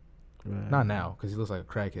 Right. Not now, because he looks like a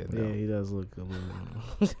crackhead now. Yeah, he does look a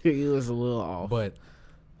little. He looks a little off. But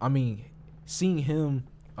I mean, seeing him,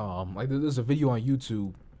 there's a video on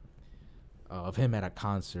YouTube of him at a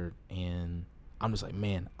concert, and I'm just like,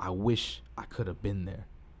 man, I wish I could have been there.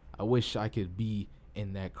 I wish I could be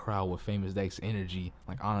in that crowd with Famous Dex energy,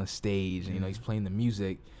 like on stage. And, he's playing the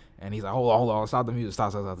music, and he's like, hold on, stop the music,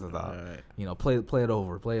 stop. Right. Play it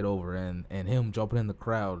over, and him jumping in the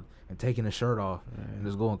crowd and taking his shirt off and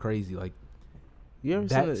just going crazy. Like, you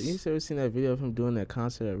ever seen that video of him doing that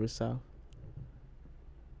concert at Rich South?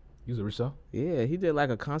 You was at Rich South? Yeah, he did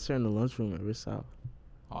like a concert in the lunchroom at Rich South.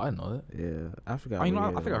 Oh, I didn't know that. Yeah, I forgot. I think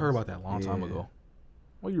I heard about that a long time ago.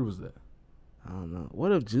 What year was that? I don't know.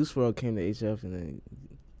 What if Juice WRLD came to HF and then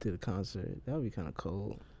did a concert? That would be kind of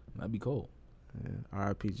cold. That'd be cold. Yeah.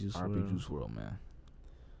 R.I.P. Juice WRLD. R.I.P. Juice WRLD, man.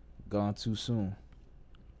 Gone too soon.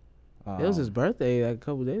 It was his birthday like a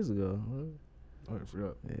couple days ago. Oh, I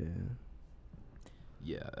forgot. Yeah.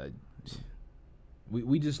 Yeah.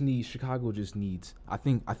 We just need, Chicago just needs, I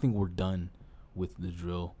think we're done with the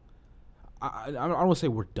drill. I don't want to say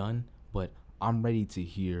we're done, but I'm ready to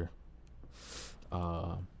hear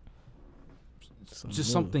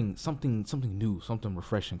something new, something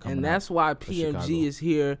refreshing coming and that's out why PMG is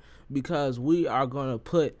here, because we are going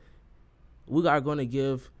to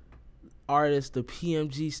give artists the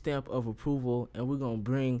PMG stamp of approval, and we're going to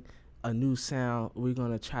bring a new sound. We're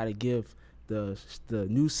going to try to give the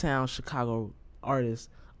new sound Chicago artists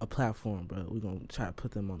a platform, bro. We're going to try to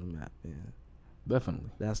put them on the map, man. Definitely.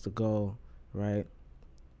 That's the goal, right?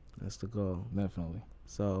 That's the goal. Definitely.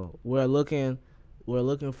 So we're looking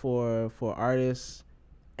for artists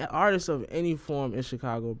of any form in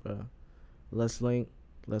Chicago, bro. Let's link,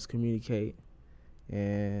 let's communicate,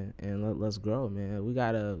 and let's grow, man. We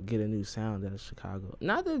gotta get a new sound out of Chicago.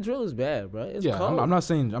 Not that drill is bad, bro. It's cold. I'm not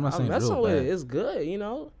saying drill with bad. it. It's good, you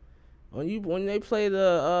know. When they play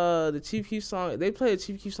the Chief Keef song, they play a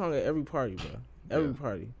Chief Keef song at every party, bro. Every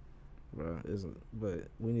party, bro. But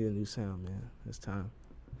we need a new sound, man. It's time.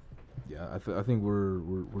 Yeah, I think we're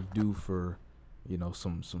due for, you know,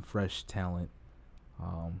 some fresh talent,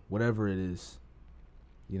 whatever it is.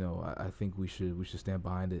 You know, I think we should stand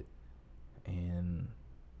behind it, and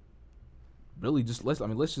really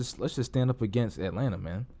let's just stand up against Atlanta,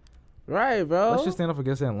 man. Right, bro. Let's just stand up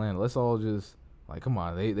against Atlanta. Let's all just, like, come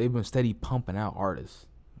on. They've been steady pumping out artists,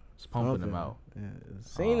 just pumping them out. Yeah. The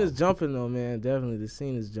scene is jumping though, man. Definitely, the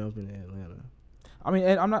scene is jumping in Atlanta. I mean,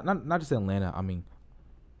 and I'm not just Atlanta. I mean,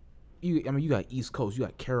 you got East Coast, you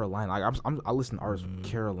got Carolina. Like I listen to artists from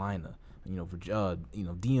Carolina, you know,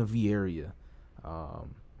 DMV area,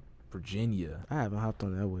 Virginia. I haven't hopped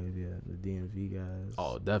on that wave yet. The DMV guys.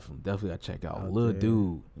 Oh, definitely gotta check out Lil Dude.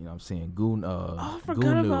 You know what I'm saying? Goon. I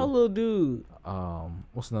forgot about Lil Dude.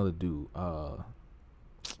 What's another dude? I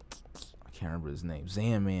can't remember his name.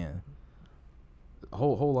 Zan Man. A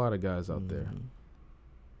whole lot of guys out there.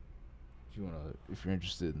 If you're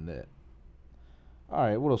interested in that. All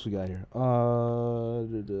right, what else we got here? We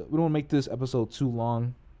don't want to make this episode too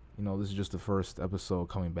long. You know, this is just the first episode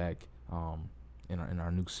coming back in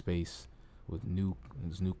our new space with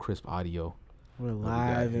this new crisp audio. We're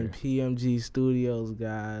live in PMG Studios,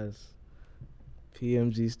 guys.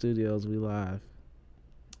 PMG Studios, we live.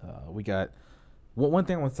 We got one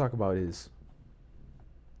thing I want to talk about is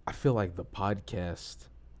I feel like the podcast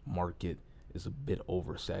market is a bit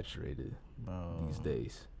oversaturated these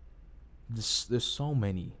days. There's so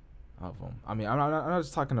many of them. I mean, I'm not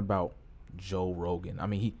just talking about Joe Rogan. I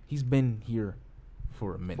mean, he's been here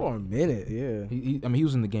for a minute. For a minute, yeah. He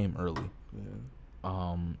was in the game early.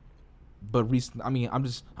 Yeah. But recent. I mean, I'm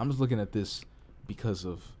just looking at this because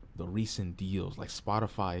of the recent deals. Like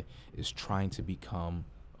Spotify is trying to become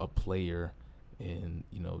a player in,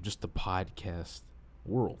 you know, just the podcast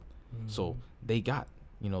world. So they got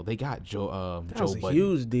Joe. That Joe was a Budden.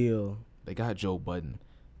 huge deal. They got Joe Budden.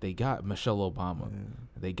 They got Michelle Obama. Yeah.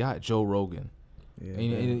 They got Joe Rogan. Yeah,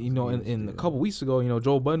 and you know, and a couple weeks ago, you know,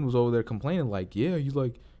 Joe Budden was over there complaining, like, yeah, he's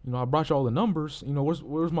like, you know, I brought you all the numbers. You know,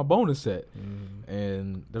 where's my bonus at?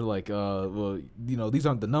 And they're like, well, you know, these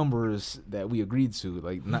aren't the numbers that we agreed to.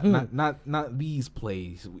 Like, not these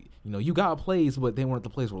plays. You know, you got plays, but they weren't the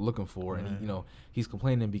plays we're looking for. Right. And you know, he's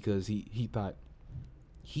complaining because he thought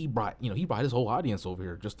he brought his whole audience over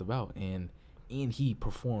here just about, and he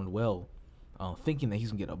performed well. Thinking that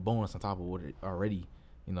he's gonna get a bonus on top of what it already,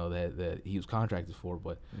 you know, that he was contracted for,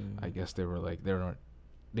 but I guess they were like they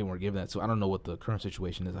weren't giving that. So I don't know what the current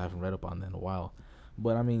situation is. I haven't read up on that in a while,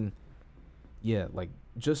 but I mean, yeah, like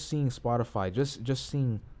just seeing Spotify, just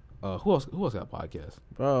seeing who else got podcasts?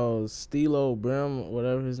 Bro, Stilo Brim,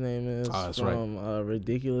 whatever his name is, that's from right.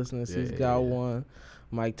 Ridiculousness. He's got one.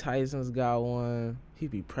 Mike Tyson's got one. He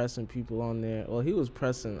be pressing people on there. Well, he was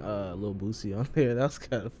pressing Lil Boosie on there. That was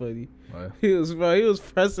kind of funny. Right. He was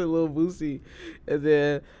pressing Lil Boosie, and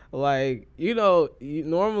then like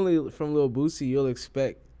normally from Lil Boosie you'll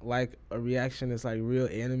expect like a reaction that's like real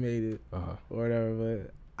animated or whatever.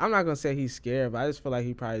 But I'm not gonna say he's scared, but I just feel like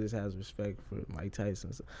he probably just has respect for Mike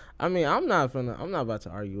Tyson. So, I mean, I'm not about to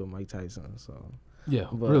argue with Mike Tyson. So yeah,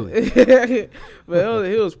 but, really. But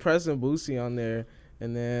he was pressing Boosie on there.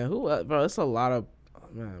 And then bro, it's a lot of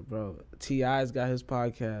bro. T.I.'s got his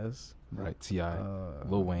podcast. Right, T.I.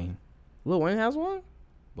 Lil Wayne. Lil Wayne has one?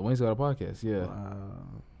 Lil Wayne's got a podcast, yeah. Wow.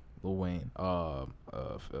 Lil Wayne.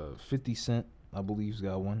 50 Cent, I believe, has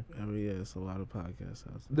got one. Oh yeah, it's a lot of podcasts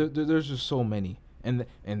out there. There's just so many. And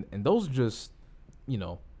those just, you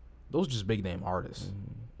know, those just big name artists.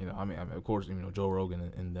 You know, I mean, of course, you know, Joe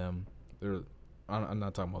Rogan and them. I'm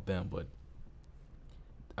not talking about them, but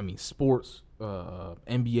I mean, sports,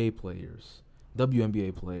 NBA players,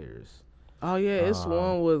 WNBA players. Oh yeah, it's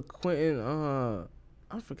one with Quentin.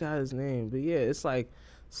 I forgot his name, but yeah, it's like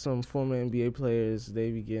some former NBA players.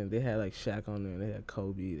 They had like Shaq on there. They had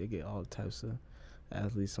Kobe. They get all types of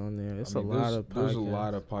athletes on there. It's a lot of podcasts. There's a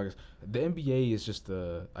lot of podcasts. The NBA is just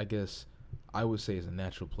I guess I would say is a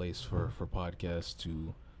natural place for podcasts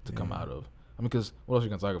to come out of. I mean, because what else are you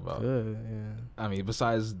gonna talk about? Good, yeah. I mean,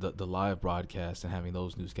 besides the live broadcast and having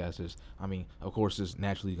those newscasters, I mean, of course, it's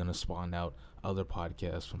naturally gonna spawn out other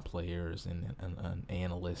podcasts from players and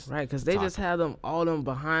analysts. Right, because they just have all them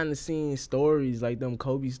behind the scenes stories, like them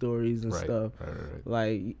Kobe stories and stuff. Right.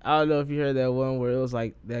 Like, I don't know if you heard that one where it was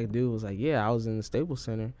like that dude was like, yeah, I was in the Staples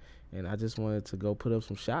Center and I just wanted to go put up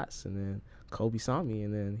some shots, and then Kobe saw me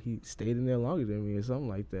and then he stayed in there longer than me or something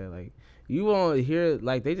like that. Like, you won't hear,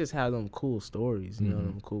 like, they just have them cool stories, you know,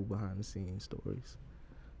 them cool behind the scenes stories.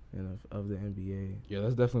 And of the NBA. Yeah,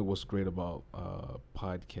 that's definitely what's great about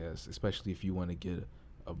podcasts, especially if you want to get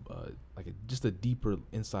just a deeper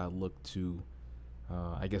inside look to,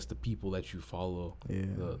 I guess, the people that you follow,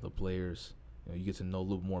 the players. You know, you get to know a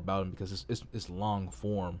little more about them because it's long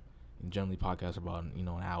form, and generally podcasts are about an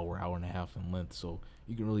hour and a half in length, so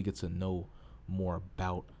you can really get to know more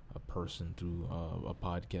about a person through a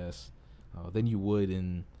podcast than you would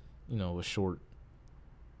in a short,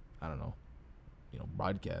 I don't know,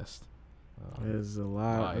 broadcast. There's a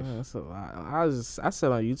lot. That's a lot. I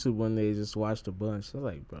sat on YouTube one day, just watched a bunch. I was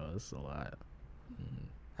like, bro, it's a lot.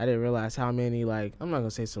 I didn't realize how many, like, I'm not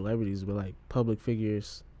gonna say celebrities, but like public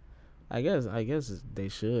figures. I guess they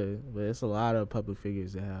should, but it's a lot of public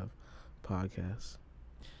figures that have podcasts.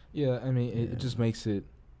 Yeah, I mean, it just makes it.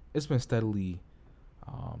 It's been steadily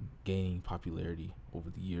gaining popularity over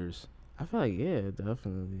the years. I feel like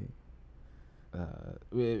definitely.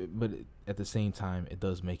 But at the same time, it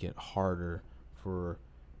does make it harder for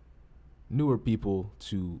newer people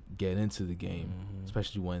to get into the game,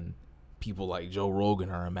 especially when people like Joe Rogan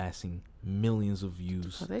are amassing millions of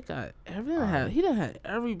views. So they got everything. He done had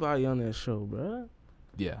everybody on that show, bro.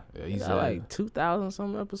 Yeah, he's got like 2,000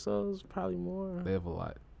 some episodes, probably more. They have a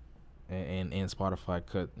lot, and Spotify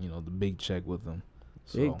cut the big check with them.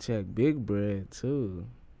 Big check, big bread too.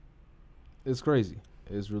 It's crazy.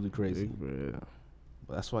 It's really crazy. Big bread.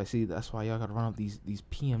 But that's why y'all gotta run up these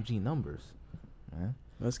PMG numbers, man.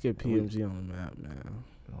 Let's get PMG on the map, man.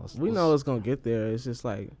 We know it's gonna get there. It's just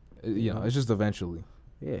like it's just eventually.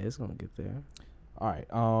 Yeah, it's gonna get there. All right.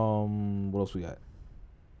 What else we got?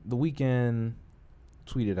 The Weeknd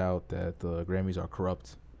tweeted out that the Grammys are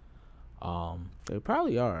corrupt. They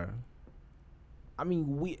probably are. I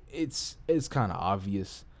mean, it's kind of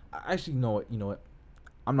obvious. I actually know what.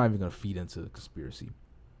 I'm not even gonna feed into the conspiracy.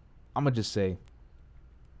 I'm gonna just say.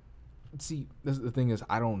 See, the thing is,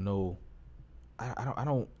 I don't know. I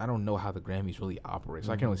don't know how the Grammys really operate,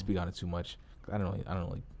 so I can't really speak on it too much. I don't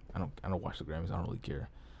watch the Grammys. I don't really care,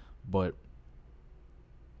 but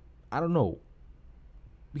I don't know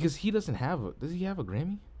because he doesn't have a. Does he have a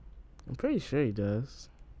Grammy? I'm pretty sure he does.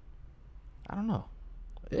 I don't know.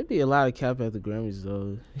 It'd be a lot of cap at the Grammys,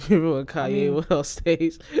 though. You remember when Kanye went on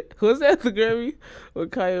stage? Was that the Grammy? When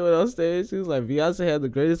Kanye went on stage, he was like, Beyonce had the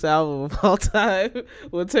greatest album of all time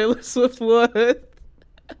when Taylor Swift won.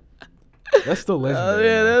 That's still legendary. Oh,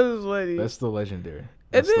 yeah, that was funny. That's still legendary.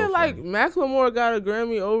 And then, like, Macklemore got a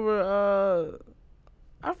Grammy over,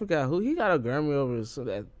 I forgot who. He got a Grammy over,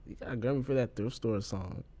 he got a Grammy for that thrift store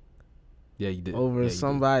song. Yeah, he did. Over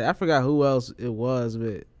somebody. I forgot who else it was,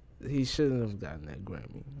 but he shouldn't have gotten that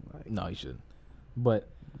Grammy. No, he shouldn't. But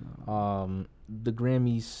the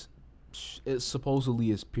Grammys, it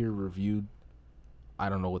supposedly is peer reviewed. I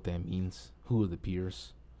don't know what that means. Who are the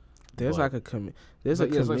peers? There's like a committee. There's a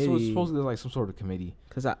committee. So supposedly there's like some sort of committee.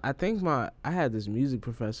 Because I think I had this music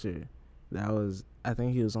professor I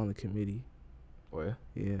think he was on the committee. Oh, yeah?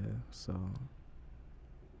 Yeah, so.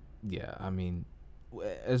 Yeah, I mean,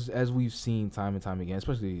 as we've seen time and time again,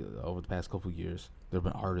 especially over the past couple of years, there have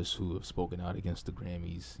been artists who have spoken out against the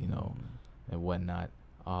Grammys, and whatnot.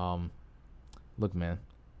 Look, man,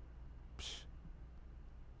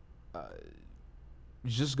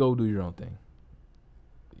 just go do your own thing.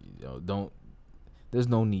 There's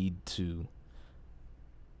no need to.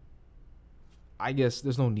 I guess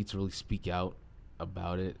there's no need to really speak out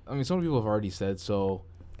about it. I mean, some people have already said so,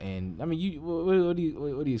 and I mean, what do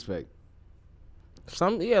you expect?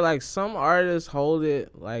 Some artists hold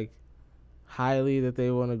it like highly that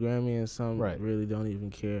they won a Grammy, and some really don't even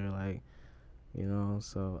care. Like,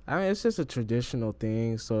 so I mean, it's just a traditional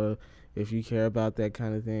thing. So if you care about that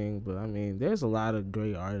kind of thing, but I mean, there's a lot of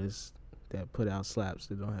great artists that put out slaps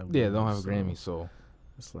that don't have Grammys. Yeah, they don't have a Grammy, so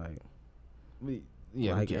it's like, like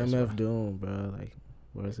MF Doom, bro. Like,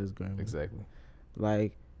 where's his Grammy? Exactly.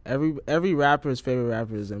 Like every rapper's favorite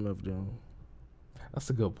rapper is MF Doom. That's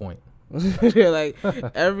a good point. Like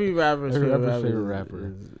every rapper's favorite rapper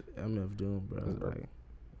is MF Doom, bro. Like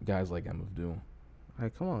guys like MF Doom.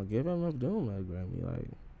 Like, come on, give MF Doom a Grammy. Like,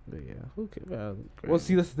 but yeah, who cares? Well,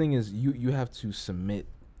 see, that's the thing is you have to submit.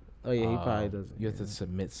 Oh yeah, he probably doesn't. You have to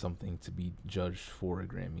submit something to be judged for a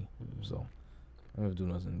Grammy. So MF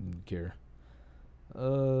Doom doesn't care.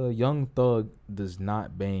 Young Thug does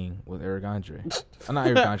not bang with Eric Andre. Not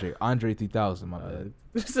Eric Andre. Andre 3000. My bad.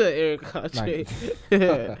 It's an Eric Andre.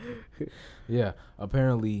 Yeah.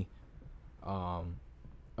 Apparently,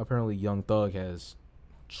 Young Thug has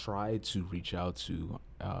tried to reach out to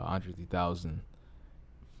Andre 3000.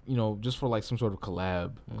 You know, just for like some sort of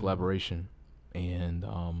collaboration, and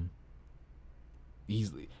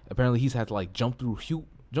he's had to like jump through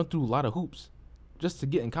a lot of hoops just to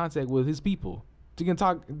get in contact with his people. To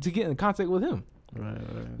get in contact with him. Right.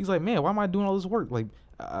 He's like, man, why am I doing all this work? Like,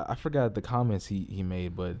 I forgot the comments he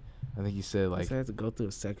made, but I think he said like, I had to go through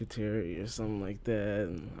a secretary or something like that.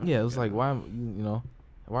 And yeah, it was like, why,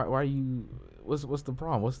 why are you? What's the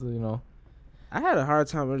problem? What's the I had a hard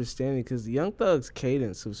time understanding because Young Thug's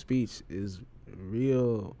cadence of speech is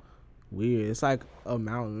real weird. It's like a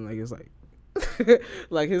mountain. Like it's like.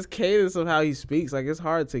 Like his cadence of how he speaks, like it's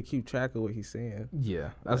hard to keep track of what he's saying. Yeah,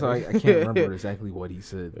 that's why I can't remember exactly what he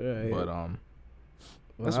said. Right. But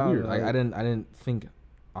that's weird. Like I didn't think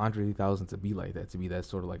Andre 3000 to be like that, to be that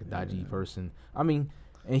sort of like a dodgy person. I mean,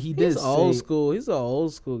 and he's old school. He's an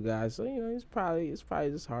old school guy, so it's probably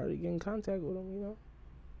just hard to get in contact with him.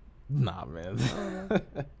 Nah, man.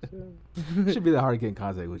 Should be that hard to get in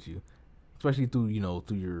contact with you, especially through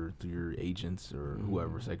your agents or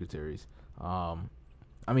whoever, secretaries. I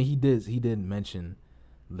mean, he did mention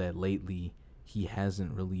that lately he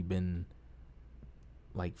hasn't really been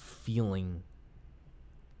like feeling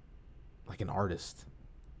like an artist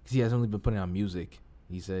because he hasn't really been putting out music.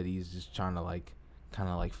 He said he's just trying to like kind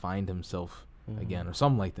of like find himself again or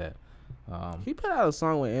something like that. He put out a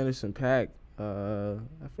song with Anderson .Paak.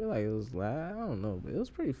 I feel like it was I don't know, but it was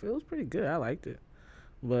pretty good. I liked it,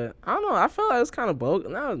 but I don't know. I felt like it was kind of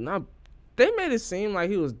bogus. Not. They made it seem like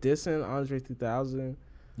he was dissing Andre 3000.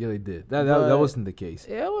 Yeah, they did. That wasn't the case.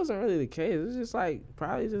 Yeah, it wasn't really the case. It was just like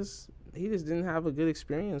he just didn't have a good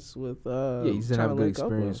experience with. Yeah, he didn't have a good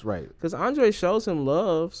experience, right? Because Andre shows him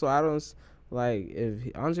love, so I don't like if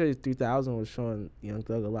Andre 3000 was showing Young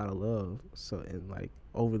Thug a lot of love, so in like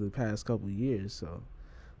over the past couple of years, so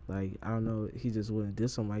like I don't know, he just wouldn't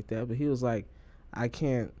diss him like that. But he was like, I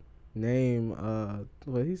can't name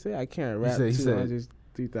what he said. I can't rap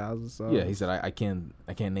 2,000 songs. Yeah, he said I can't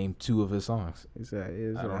name 2 of his songs. He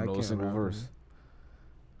said I don't know a single verse.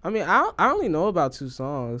 I mean, I only know about 2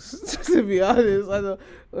 songs to be honest. I know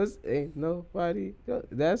Ain't Nobody.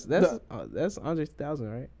 That's Andre 3000,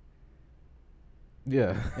 right?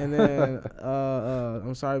 Yeah. And then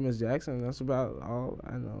I'm Sorry, Miss Jackson. That's about all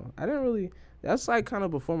I know. I didn't really. That's like kind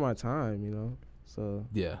of before my time, So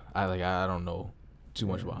yeah, I don't know too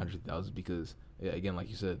much about Andre 3000 because again, like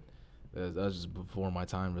you said. That was just before my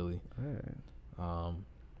time, really. Right.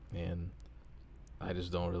 And I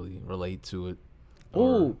just don't really relate to it.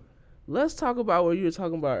 Oh, let's talk about what you were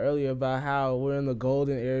talking about earlier about how we're in the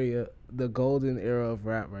golden era of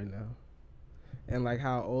rap right now, and like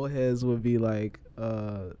how old heads would be like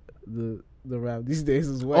the rap these days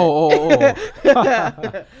as well. Oh.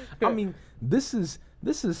 I mean, this is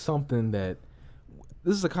something that.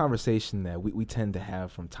 This is a conversation that we tend to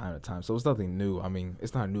have from time to time. So it's nothing new. I mean,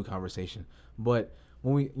 it's not a new conversation. But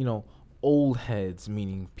when we, old heads,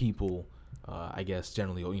 meaning people, I guess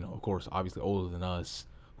generally, of course, obviously older than us,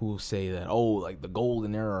 who say that, like the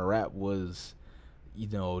golden era of rap was,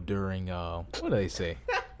 during, what do they say?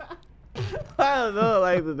 I don't know,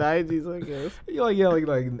 like the 90s, I guess. Like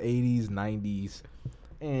the 80s, 90s.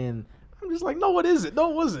 And I'm just like, no, it isn't. No,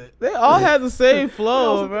 it wasn't. They all had the same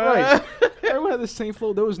flow, bro. Right. Everyone had the same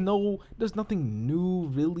flow. There's nothing new,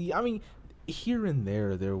 really. I mean, here and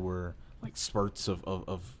there were like spurts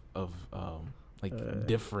of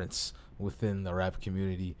difference within the rap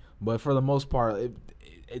community, but for the most part,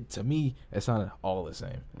 it to me, it sounded all the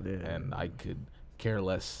same. Yeah. And I could care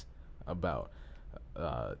less about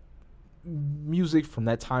music from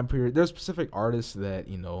that time period. There's specific artists that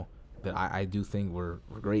that I do think were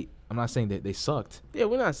great. I'm not saying that they sucked. Yeah,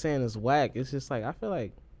 we're not saying it's whack. It's just like I feel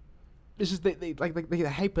like it's just they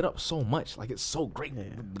hype it up so much. Like it's so great. Yeah.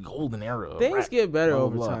 The golden era. Things get better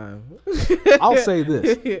over time. I'll say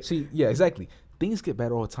this. See, yeah, exactly. Things get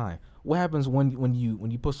better over time. What happens when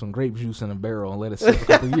you put some grape juice in a barrel and let it sit for a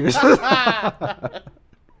couple of years?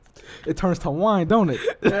 It turns to wine, don't it?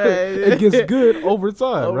 It gets good over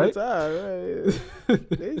time, right? Over time, right?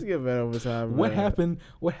 Things get better over time. What happened?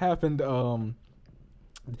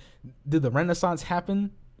 Did the Renaissance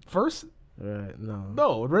happen first? Right.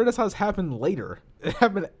 No, Renaissance happened later. It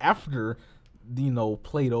happened after,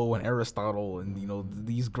 Plato and Aristotle and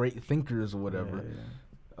these great thinkers or whatever.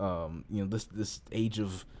 Yeah. This age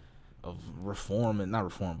of reform, and not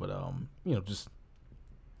reform, but just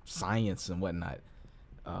science and whatnot.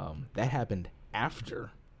 That happened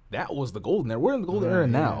after. That was the golden era. We're in the golden era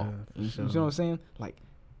now. Yeah, You know what I'm saying? Like,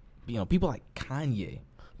 people like Kanye.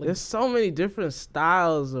 Like, there's so many different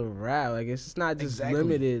styles of rap. Like, it's not just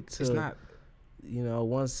limited to. It's not.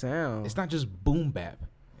 One sound. It's not just boom bap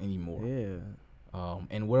anymore. Yeah.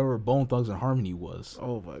 And whatever Bone Thugs and Harmony was.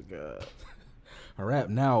 Oh my god. Rap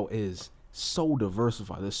now is so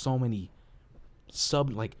diversified. There's so many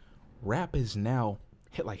rap is now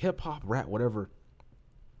hip hop, rap, whatever,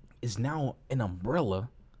 is now an umbrella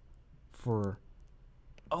for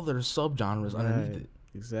other subgenres underneath it.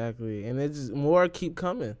 Exactly, and it's just more keep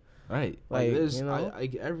coming. Right, like there's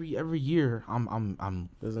every year I'm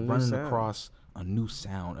running across a new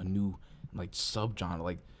sound, a new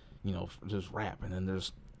subgenre, there's rap, and then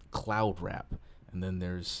there's cloud rap, and then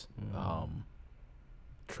there's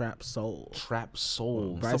trap soul,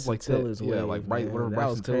 stuff like that. Yeah, like whatever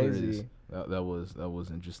Bryson Tiller is. That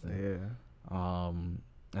was interesting. Yeah.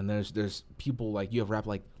 And there's people like, you have rap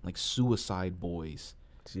like Suicide Boys,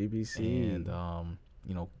 GBC, and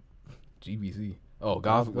GBC. Oh,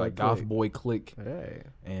 Goth Boy Click. Right.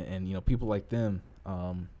 And people like them.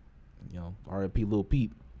 R.I.P. Lil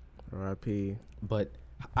Peep. R.I.P. But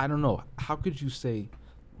I don't know. How could you say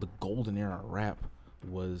the golden era of rap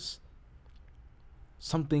was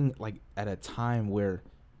something like at a time where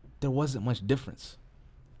there wasn't much difference?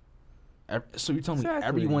 So you're telling me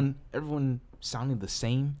everyone sounding the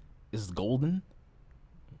same is golden?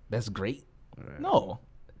 That's great? Right. No,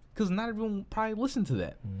 because not everyone probably listened to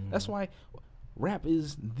that. That's why rap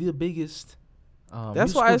is the biggest.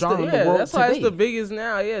 That's why it's it's the biggest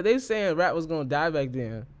now. Yeah, they saying rap was gonna die back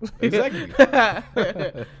then. Exactly.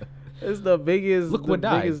 It's the biggest. Look what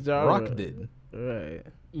died. Biggest genre. Rock did. Right.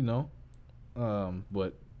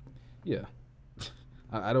 But yeah,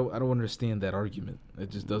 I don't understand that argument. It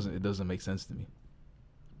just doesn't make sense to me.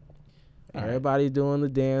 Everybody doing the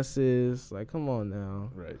dances. Like, come on now.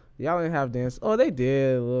 Right. Y'all didn't have dances. Oh, they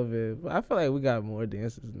did a little bit. But I feel like we got more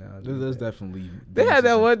dances now. There's definitely. They had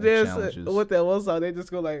that one dance with that one song. They just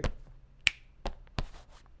go like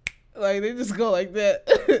they just go like that.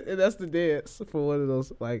 And that's the dance for one of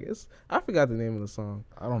those. I forgot the name of the song.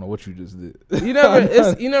 I don't know what you just did. You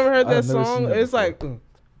never heard that song? It's like.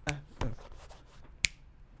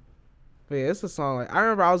 But yeah, it's a song. I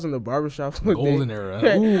remember I was in the barbershop one day. Golden era.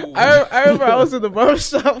 I remember I was in the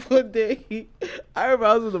barbershop one day.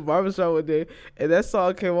 And that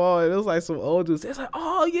song came on, and it was like some old dudes. They was like,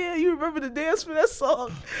 oh, yeah, you remember the dance for that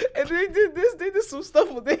song? And they did this. They did some stuff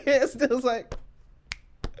with their hands. They was like,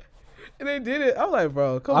 and they did it. I'm like,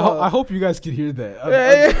 bro, come on. I hope you guys can hear that.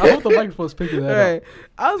 I hope the microphone's picking that up.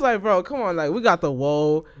 I was like, bro, come on. We got the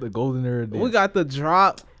whoa. The golden era dance. We got the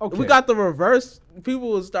drop. Okay. We got the reverse.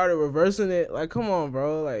 People started reversing it. Come on,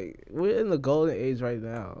 bro. We're in the golden age right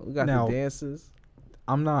now. We got the dances.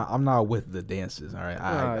 I'm not with the dances. All right,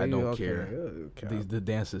 I don't care. Okay. The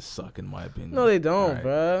dances suck in my opinion. No, they don't, right.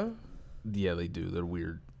 Bro. Yeah, they do. They're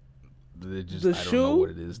weird. They just I don't know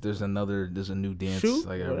what it is. There's a new dance shoot?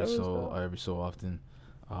 every so often.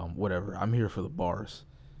 Whatever. I'm here for the bars.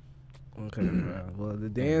 Okay, bro. Well, the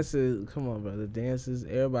dances. Come on, bro. The dances.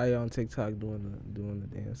 Everybody on TikTok doing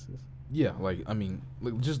the dances. Yeah,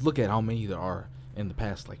 just look at how many there are in the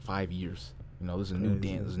past 5 years. There's a new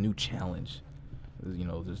dance, there's a new challenge.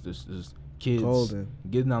 There's kids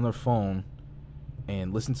getting on their phone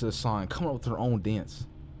and listening to a song, coming up with their own dance,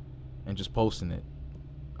 and just posting it.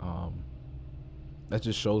 That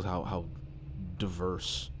just shows how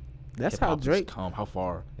diverse. That's how Drake how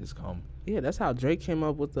far it's come. Yeah, that's how Drake came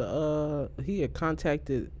up with the. He had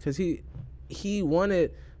contacted because he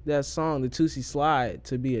wanted that song, the Tootsie Slide,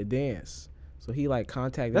 to be a dance. So he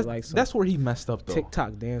contacted some. That's where he messed up though.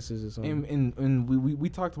 TikTok dancers or something. And we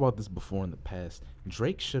talked about this before in the past.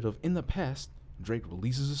 Drake should have Drake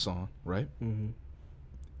releases a song, right? Mm-hmm.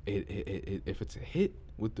 If it's a hit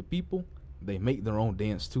with the people, they make their own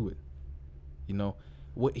dance to it.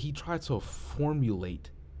 What he tried to formulate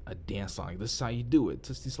a dance song. This is how you do it.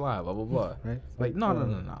 Tootsie Slide, blah blah blah. Right.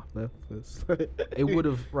 No. Left fist. It would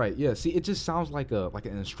have Yeah. See, it just sounds like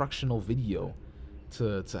an instructional video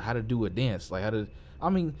to how to do a dance. The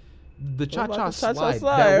cha-cha slide.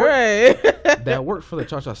 That worked for the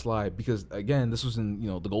cha-cha slide because again, this was in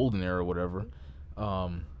the golden era or whatever. I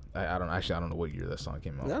don't know what year that song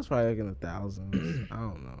came out. That's probably in the thousands. I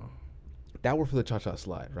don't know. that were for the cha-cha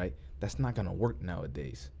slide, right? That's not gonna work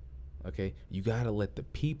nowadays. Okay, you gotta let the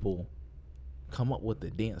people come up with the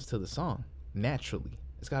dance to the song naturally.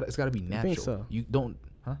 It's gotta be natural. You think so? You don't,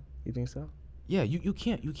 huh? You think so? Yeah, you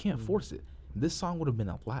can't force it. This song would have been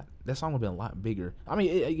a lot. That song would have been a lot bigger. I mean,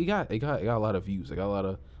 it got a lot of views. It got a lot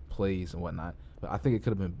of plays and whatnot. But I think it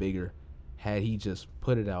could have been bigger had he just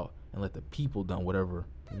put it out and let the people done what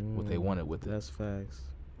they wanted with it. That's facts.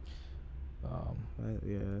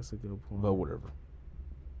 Yeah, that's a good point. But whatever.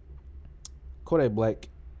 Kodak Black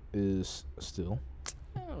is still.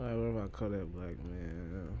 I don't know, what about Kodak Black,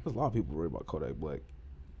 man? There's a lot of people worried about Kodak Black.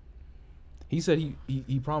 He said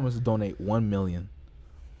he promised to donate $1 million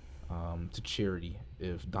to charity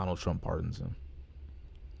if Donald Trump pardons him.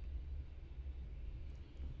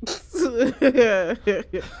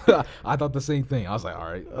 I thought the same thing. I was like, all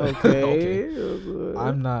right, okay. Okay.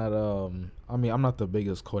 I'm not. I'm not the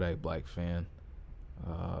biggest Kodak Black fan.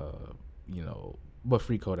 But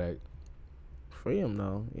free Kodak. Free him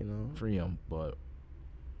though, Free him, but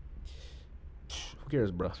who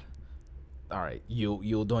cares, bro? All right,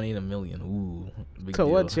 you'll donate $1 million. Ooh, big to deal.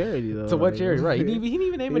 what charity though? To what charity? Right? He didn't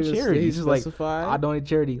even name a charity. He's just like, I donate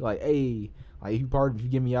charity. Like, hey, like if you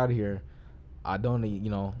get me out of here, I donate.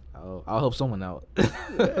 I'll help someone out. What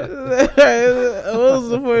was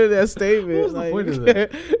the point of that statement? What was the point of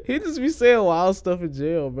that? He just be saying wild stuff in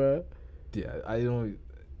jail, bro. Yeah, I don't.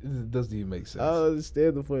 It doesn't even make sense. I don't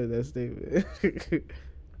understand the point of that statement.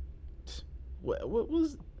 What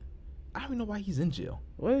was? I don't even know why he's in jail.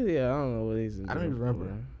 Yeah, I don't know what he's in jail. I don't even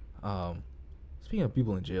remember. Speaking of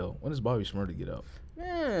people in jail, when does Bobby Shmurda get out?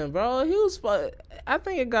 Man, bro, he was. I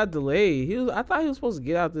think it got delayed. I thought he was supposed to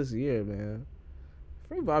get out this year, man.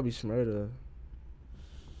 Free Bobby Shmurda.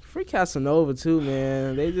 Free Casanova too,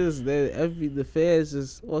 man. The feds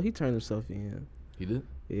just. Well, he turned himself in. He did.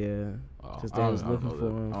 Yeah. Because they I was don't looking know for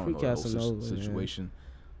him. I Free don't know the whole Casanova situation.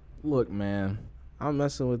 Look, man. I'm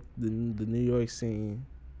messing with the New York scene.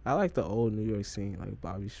 I like the old New York scene, like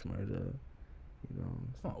Bobby Shmurda. It's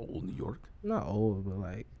not old New York. Not old, but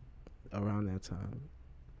like around that time.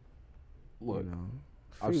 Look, Free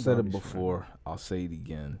I've said Bobby it before. Shmurda. I'll say it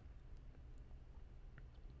again.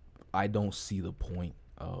 I don't see the point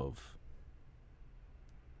of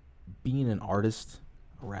being an artist,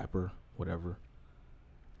 a rapper, whatever,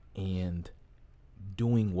 and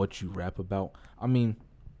doing what you rap about. I mean,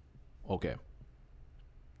 okay.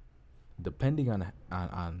 Depending on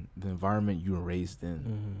the environment you were raised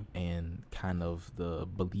in and kind of the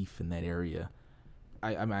belief in that area,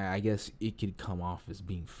 I guess it could come off as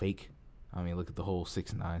being fake. I mean, look at the whole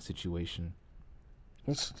 6ix9ine situation.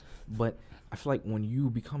 But I feel like when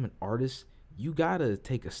you become an artist, you gotta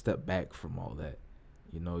take a step back from all that.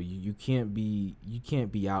 You can't be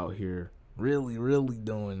out here really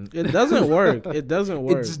doing. It doesn't work. It doesn't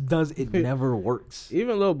work. It just does. It never works.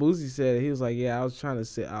 Even Lil Boosie said it. He was like, "Yeah, I was trying to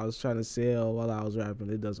sell while I was rapping.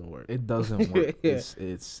 It doesn't work. It doesn't work.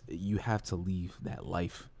 It's you have to leave that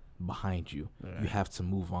life behind you. Right. You have to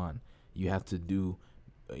move on. You have to do,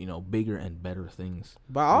 bigger and better things.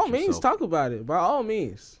 By all means, talk about it. By all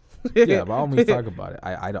means. Yeah, by all means, talk about it.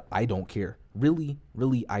 I don't care. Really,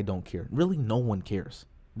 I don't care. Really, no one cares.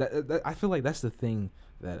 That I feel like that's the thing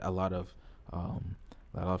that a lot of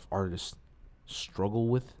artists struggle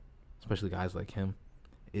with, especially guys like him,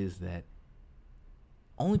 is that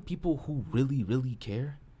only people who really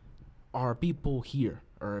care are people here,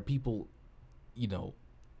 or people,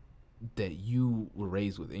 that you were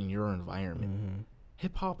raised with in your environment. Mm-hmm.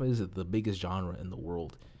 Hip hop is the biggest genre in the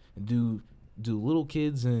world. Do little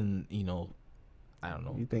kids and I don't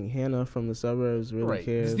know. You think Hannah from the suburbs really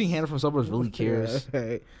cares? You think Hannah from the suburbs really cares?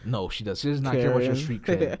 Right. No, she does. She does not care about your street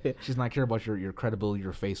cred. She does not care about your credibility,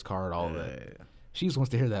 your face card, all that. She just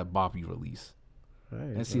wants to hear that bop you release. Right.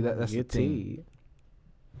 And see that's the thing.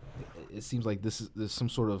 It seems like there's some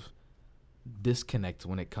sort of disconnect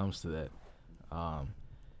when it comes to that.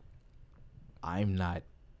 I'm not.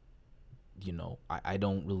 I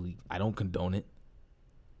don't condone it,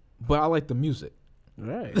 but I like the music.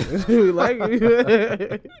 Right. We like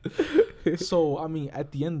it. So, I mean,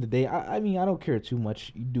 at the end of the day, I don't care too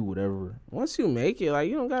much. You do whatever. Once you make it,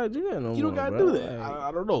 you don't gotta do that no more. You don't gotta do that. Like,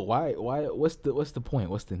 I don't know. Why? What's the point?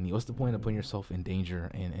 What's the need? What's the point of putting yourself in danger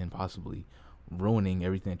and possibly ruining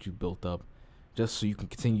everything that you built up just so you can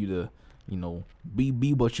continue to,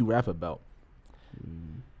 be what you rap about?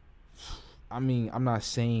 I mean, I'm not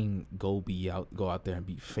saying go out there and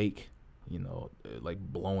be fake, like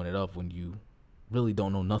blowing it up when you really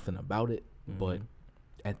don't know nothing about it. But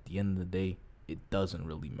at the end of the day, it doesn't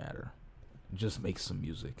really matter. Just make some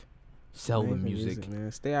music, sell the music,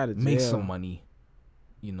 man. Stay out of jail, make some money,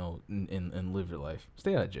 and live your life.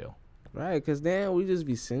 Stay out of jail. Right, because then we just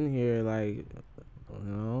be sitting here like,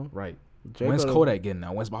 Right. Draco When's the- Kodak getting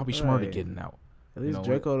out? When's Bobby Shmurda Right. getting out? At least know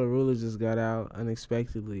Draco the Ruler just got out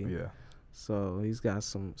unexpectedly. Yeah. So he's got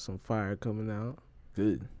some fire coming out.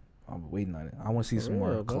 Good. I'm waiting on it. I want to see For some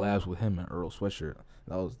more real, bro. collabs with him and Earl Sweatshirt.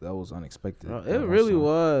 That was unexpected. Bro, That it really song.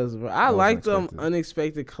 was, bro. I was like them unexpected.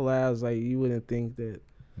 unexpected collabs. Like, you wouldn't think that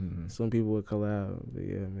Mhm. some people would collab. But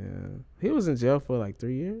yeah, man. He was in jail for like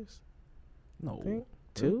 3 years. No. I think.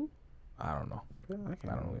 2? I don't know. Yeah, I I can't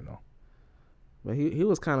don't remember. really know. But he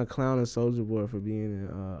was kind of clowning Soulja Boy for being in.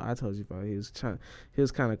 I told you about it. He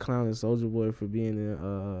was kind of clowning Soulja Boy for being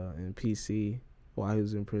in PC while he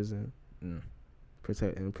was in prison, Mm.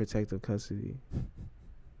 in protective custody.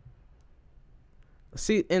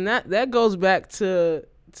 See, and that goes back to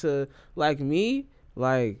like me,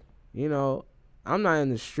 like, I'm not in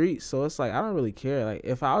the streets, so it's like I don't really care. Like,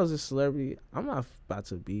 if I was a celebrity, I'm not about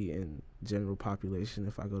to be in general population.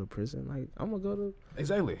 If I go to prison, like, I'm gonna go to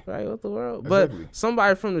Exactly. right with the world. Exactly. But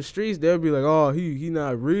somebody from the streets, they'll be like, oh, he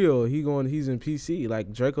not real. He's in PC.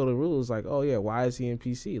 Like, Draco the Ruler is like, oh yeah, why is he in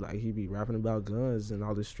PC? Like, he be rapping about guns and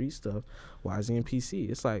all this street stuff. Why is he in PC?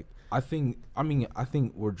 It's like, I think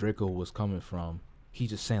where Draco was coming from, he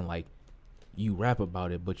just saying like, you rap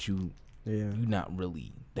about it, but you not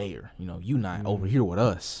really there. You not over here with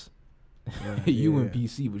us. You in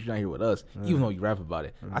PC, but you're not here with us, even though you rap about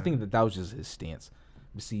it. I think that was just his stance.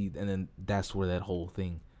 You see, and then that's where that whole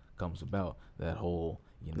thing comes about. That whole,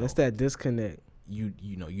 that's that disconnect. You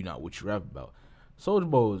not what you rap about. Soulja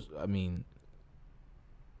Boy,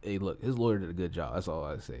 hey, look, his lawyer did a good job. That's all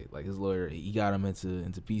I say. Like, his lawyer, he got him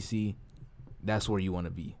into PC. That's where you want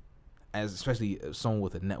to be, especially someone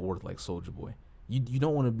with a net worth like Soulja Boy. You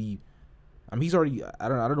don't want to be. I mean, he's already. I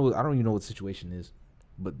don't know. I don't even know what the situation is,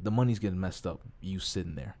 but the money's getting messed up. You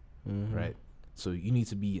sitting there, right? So you need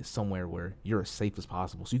to be somewhere where you're as safe as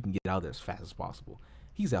possible, so you can get out there as fast as possible.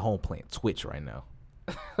 He's at home playing Twitch right now.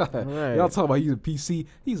 Right. Y'all talk about using PC.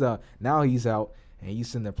 He's out now. He's out and he's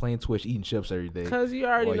sitting there playing Twitch, eating chips every day. Because you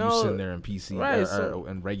already know. You sitting there in PC, right?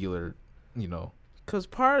 And regular, Because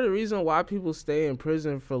part of the reason why people stay in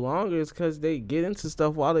prison for longer is because they get into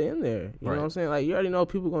stuff while they're in there. You know what I'm saying? Like, you already know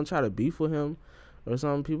people gonna try to beef with him, or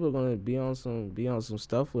some people are gonna be on some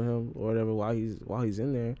stuff with him or whatever while he's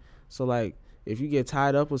in there. So like, if you get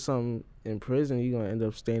tied up with something in prison, you're gonna end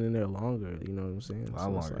up staying in there longer. You know what I'm saying?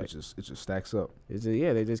 How longer? It just stacks up.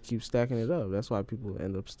 They just keep stacking it up. That's why people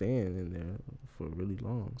end up staying in there for really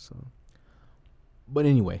long. So, but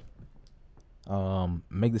anyway,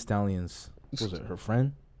 Meg Thee Stallion's, what was it, her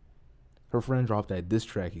friend? Her friend dropped that diss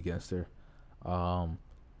track against her.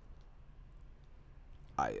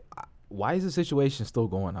 Why is the situation still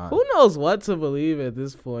going on? Who knows what to believe at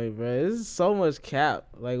this point, bro? There's so much cap.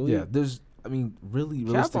 Like, really,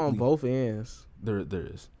 cap on both ends. There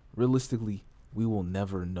is. Realistically, we will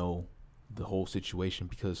never know the whole situation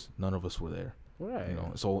because none of us were there. Right.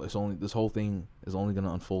 It's only this whole thing is only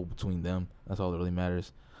gonna unfold between them. That's all that really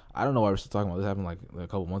matters. I don't know why we're still talking about this. Happened like a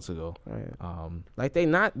couple months ago. Right. Like, they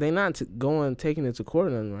not taking it to court or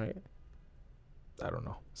nothing, right? I don't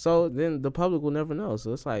know. So then the public will never know.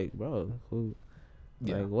 So it's like, bro,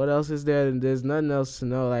 like, what else is there? And there's nothing else to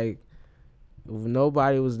know. Like,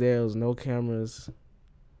 nobody was there. There was no cameras.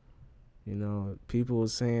 People were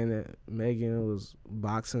saying that Megan was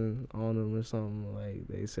boxing on him or something. Like,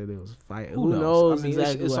 they said there was fight. Who knows? I mean,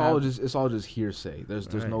 exactly it's all just hearsay. There's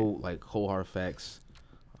right. no like whole hard facts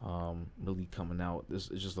really coming out. It's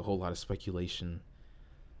just a whole lot of speculation.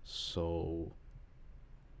 So,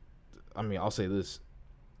 I mean, I'll say this: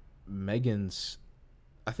 Megan's,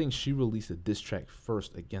 I think she released a diss track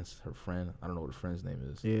first against her friend. I don't know what her friend's name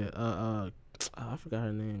is. Yeah. I forgot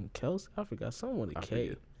her name. Kelsey. I forgot someone with a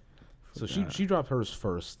K. So she dropped hers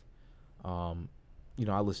first. I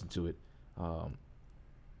listened to it.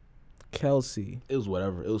 Kelsey. It was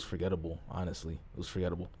whatever. It was forgettable. Honestly, it was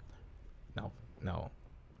forgettable. Now,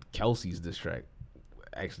 Kelsey's diss track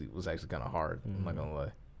was actually kind of hard. I'm not gonna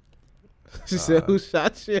lie. She said, "Who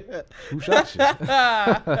shot you? Who shot you?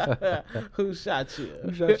 Who shot you?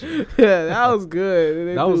 Who shot you?" Yeah, that was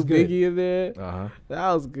good. That was good. Biggie in there. Uh-huh.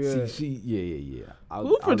 That was good. Yeah.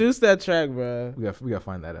 Who produced that track, bro? We got to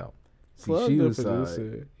find that out. See, she was,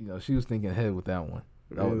 producer. she was thinking ahead with that one.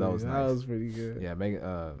 That was nice. That was pretty good. Yeah,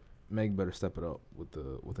 Meg better step it up with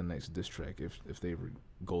the next diss track if they ever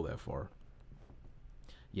go that far.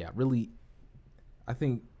 Yeah, really, I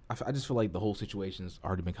think I just feel like the whole situation's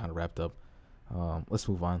already been kind of wrapped up. Let's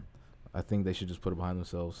move on. I think they should just put it behind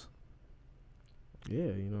themselves.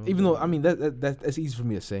 Yeah, Even though, I mean, that's easy for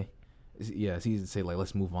me to say. It's easy to say, like,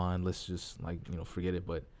 let's move on. Let's just, like, forget it.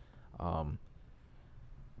 But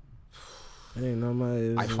Ain't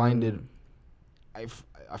nobody. I find it.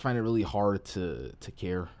 I find it really hard to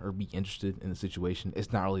care or be interested in the situation.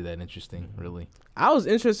 It's not really that interesting, really. I was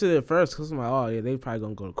interested at first because I'm like, oh yeah, they probably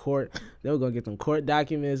gonna go to court. They were gonna get them court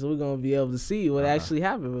documents. We're gonna be able to see what actually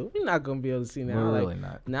happened. But we're not gonna be able to see now. We're like, really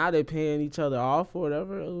not. Now they're paying each other off or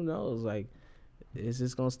whatever. Who knows? Like, it's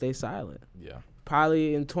just gonna stay silent. Yeah.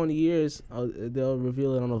 Probably in 20 years, they'll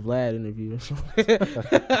reveal it on a Vlad interview or something.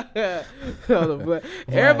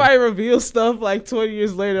 Everybody reveals stuff like 20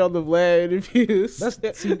 years later on the Vlad interviews.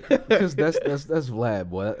 Because that's Vlad,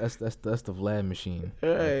 boy. That's the Vlad machine.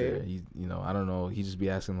 Right. He, I don't know. He just be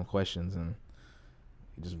asking them questions and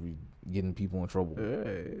he just be getting people in trouble.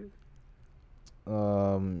 Right.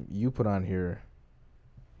 You put on here.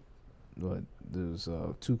 What? There's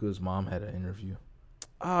Tuka's mom had an interview.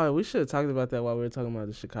 Oh, we should have talked about that while we were talking about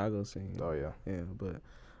the Chicago scene. Oh, yeah. Yeah, but,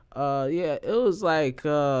 yeah, it was like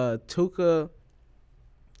Tuka,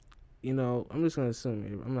 I'm just going to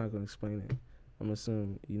assume. I'm not going to explain it. I'm going to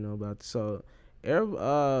assume you know about it. So,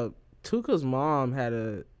 Tuka's mom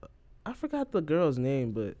had I forgot the girl's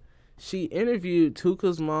name, but she interviewed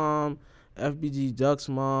Tuka's mom, FBG Duck's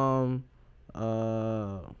mom,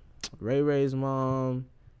 Ray Ray's mom,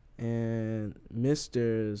 and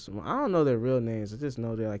Mister's. I don't know their real names. I just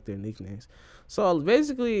know they're like their nicknames. So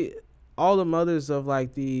basically, all the mothers of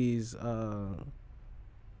like these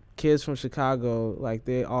kids from Chicago, like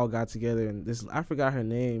they all got together and I forgot her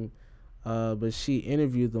name, but she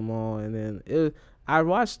interviewed them all. And then I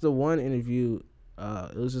watched the one interview.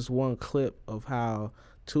 It was just one clip of how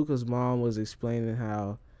Tuka's mom was explaining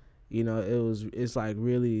how, it's like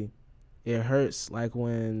really, it hurts like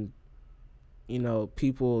when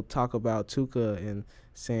people talk about Tuka and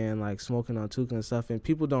saying like smoking on Tuka and stuff, and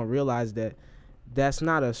people don't realize that that's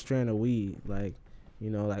not a strand of weed. Like,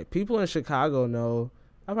 like people in Chicago know.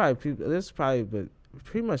 But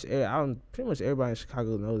pretty much everybody in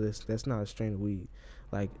Chicago know this. That's not a strain of weed.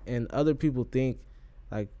 Like, and other people think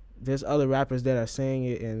like there's other rappers that are saying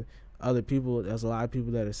it, and there's a lot of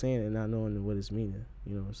people that are saying it and not knowing what it's meaning.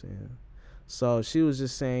 You know what I'm saying? So she was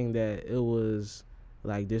just saying that it was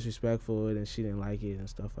like disrespectful and she didn't like it and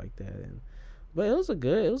stuff like that. But it was a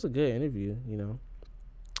good interview.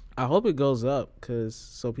 I hope it goes up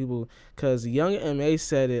because Young M.A.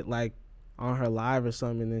 said it like on her live or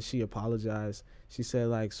something, and then she apologized. She said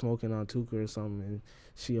like smoking on Tuka or something, and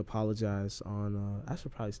she apologized on. I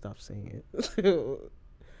should probably stop saying it.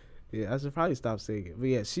 Yeah, I should probably stop saying it. But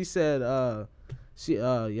yeah, she said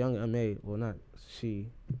Young M.A. Well, not she.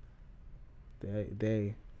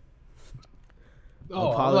 They.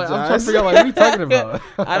 Apologize. I'm trying to figure out what are you talking about.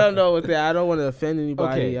 I don't know what I don't want to offend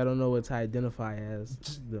anybody. Okay. I don't know what to identify as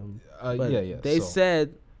them. But they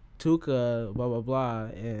said Tuka blah blah blah,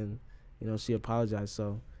 and she apologized.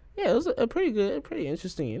 So yeah, it was a pretty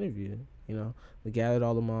interesting interview. They gathered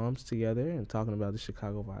all the moms together and talking about the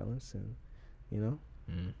Chicago violence, and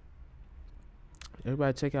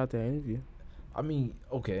everybody check out that interview. I mean,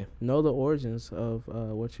 okay. Know the origins of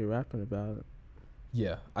what you're rapping about.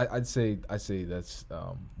 Yeah, I'd say that's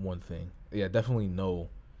one thing. Yeah, definitely know.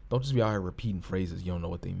 Don't just be out here repeating phrases you don't know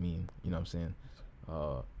what they mean. You know what I'm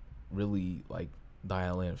saying? Really like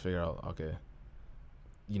dial in and figure out. Okay,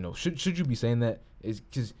 should you be saying that? Is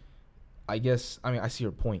because I see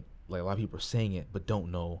your point. Like a lot of people are saying it, but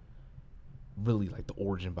don't know really like the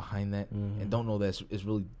origin behind that, and don't know that it's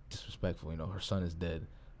really disrespectful. Her son is dead,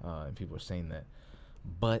 and people are saying that.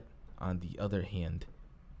 But on the other hand,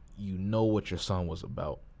 what your son was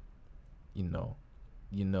about.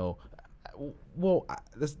 Well,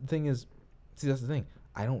 that's the thing is, that's the thing.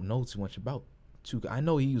 I don't know too much about Tuka. I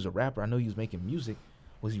know he was a rapper. I know he was making music.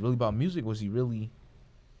 Was he really about music? Was he really,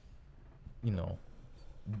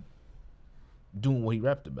 doing what he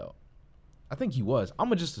rapped about? I think he was. I'm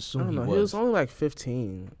going to just assume he was. He was only like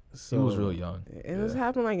 15. So, he was real young. And this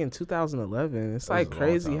happened like in 2011. It's like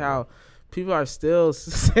crazy how people are still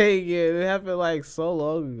saying it. It happened like so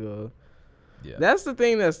long ago. Yeah. That's the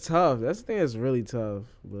thing that's tough. That's the thing that's really tough.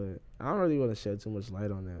 But I don't really want to shed too much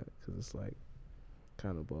light on that because it's like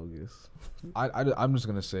kind of bogus. I'm just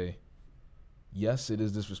going to say, yes, it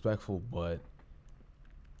is disrespectful, but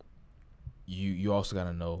you also got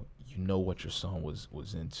to know, what your son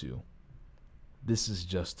was into. This is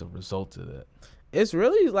just a result of that. It's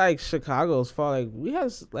really like Chicago's fault.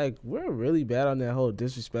 Like we're really bad on that whole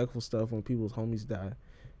disrespectful stuff when people's homies die.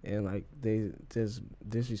 And like they just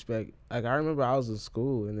disrespect. Like I remember I was in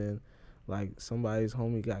school and then like somebody's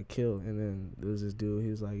homie got killed and then there was this dude. He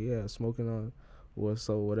was like, yeah, smoking on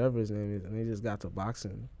whatever his name is, and they just got to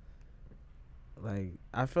boxing. Like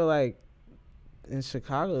I feel like in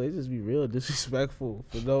Chicago they just be real disrespectful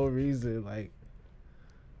for no reason. Like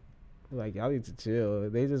Like, y'all need to chill.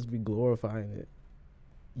 They just be glorifying it.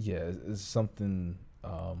 Yeah, it's something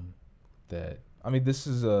that I mean. This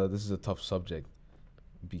is a tough subject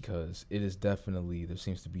because it is definitely there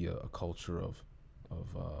seems to be a culture of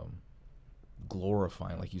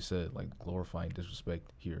glorifying, like you said, like glorifying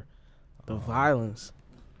disrespect here. The violence,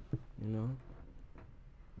 you know.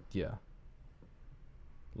 Yeah.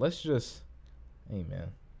 Let's just, hey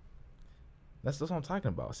man, that's what I'm talking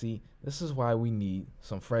about. See, this is why we need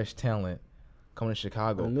some fresh talent coming to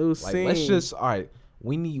Chicago. A new scene. Let's just, all right.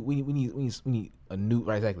 We need a new,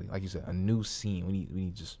 right? Exactly, like you said, a new scene. We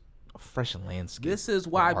need just a fresh landscape. This is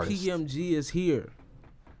why PMG is here.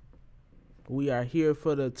 We are here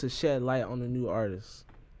to shed light on the new artists.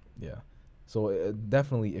 Yeah. So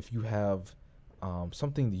definitely, if you have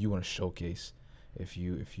something that you want to showcase, if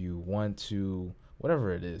you want to,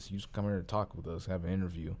 whatever it is, you just come here to talk with us, have an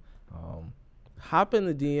interview. Hop in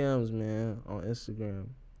the DMs, man, on Instagram.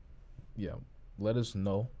 Yeah, let us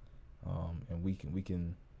know, and we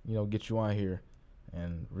can get you on here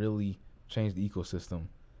and really change the ecosystem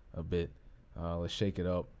a bit. Let's shake it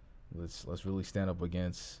up. Let's really stand up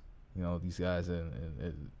against these guys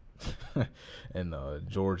in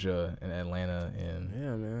Georgia and Atlanta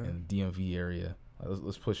and DMV area.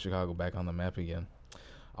 Let's push Chicago back on the map again.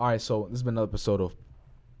 All right, so this has been another episode of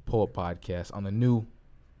Pull Up Podcast on the new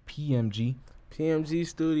PMG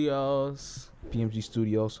Studios.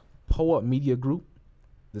 Pull Up Media Group.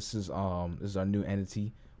 This is our new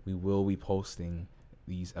entity. We will be posting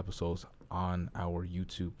these episodes on our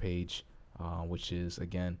YouTube page, which is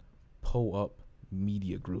again Pull Up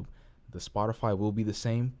Media Group. The Spotify will be the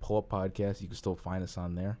same, Pull Up Podcast. You can still find us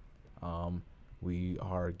on there. We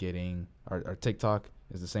are getting our TikTok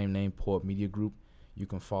is the same name, Pull Up Media Group. You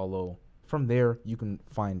can follow from there. You can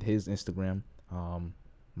find his Instagram.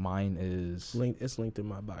 Mine is linked. It's linked in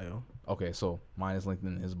my bio. Okay, so mine is linked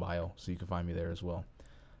in his bio, so you can find me there as well.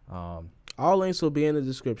 All links will be in the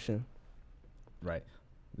description. Right,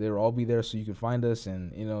 they'll all be there, so you can find us,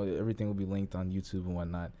 and everything will be linked on YouTube and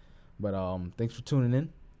whatnot. But thanks for tuning in.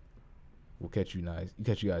 We'll catch you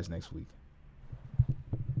guys next week.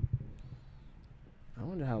 I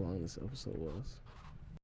wonder how long this episode was.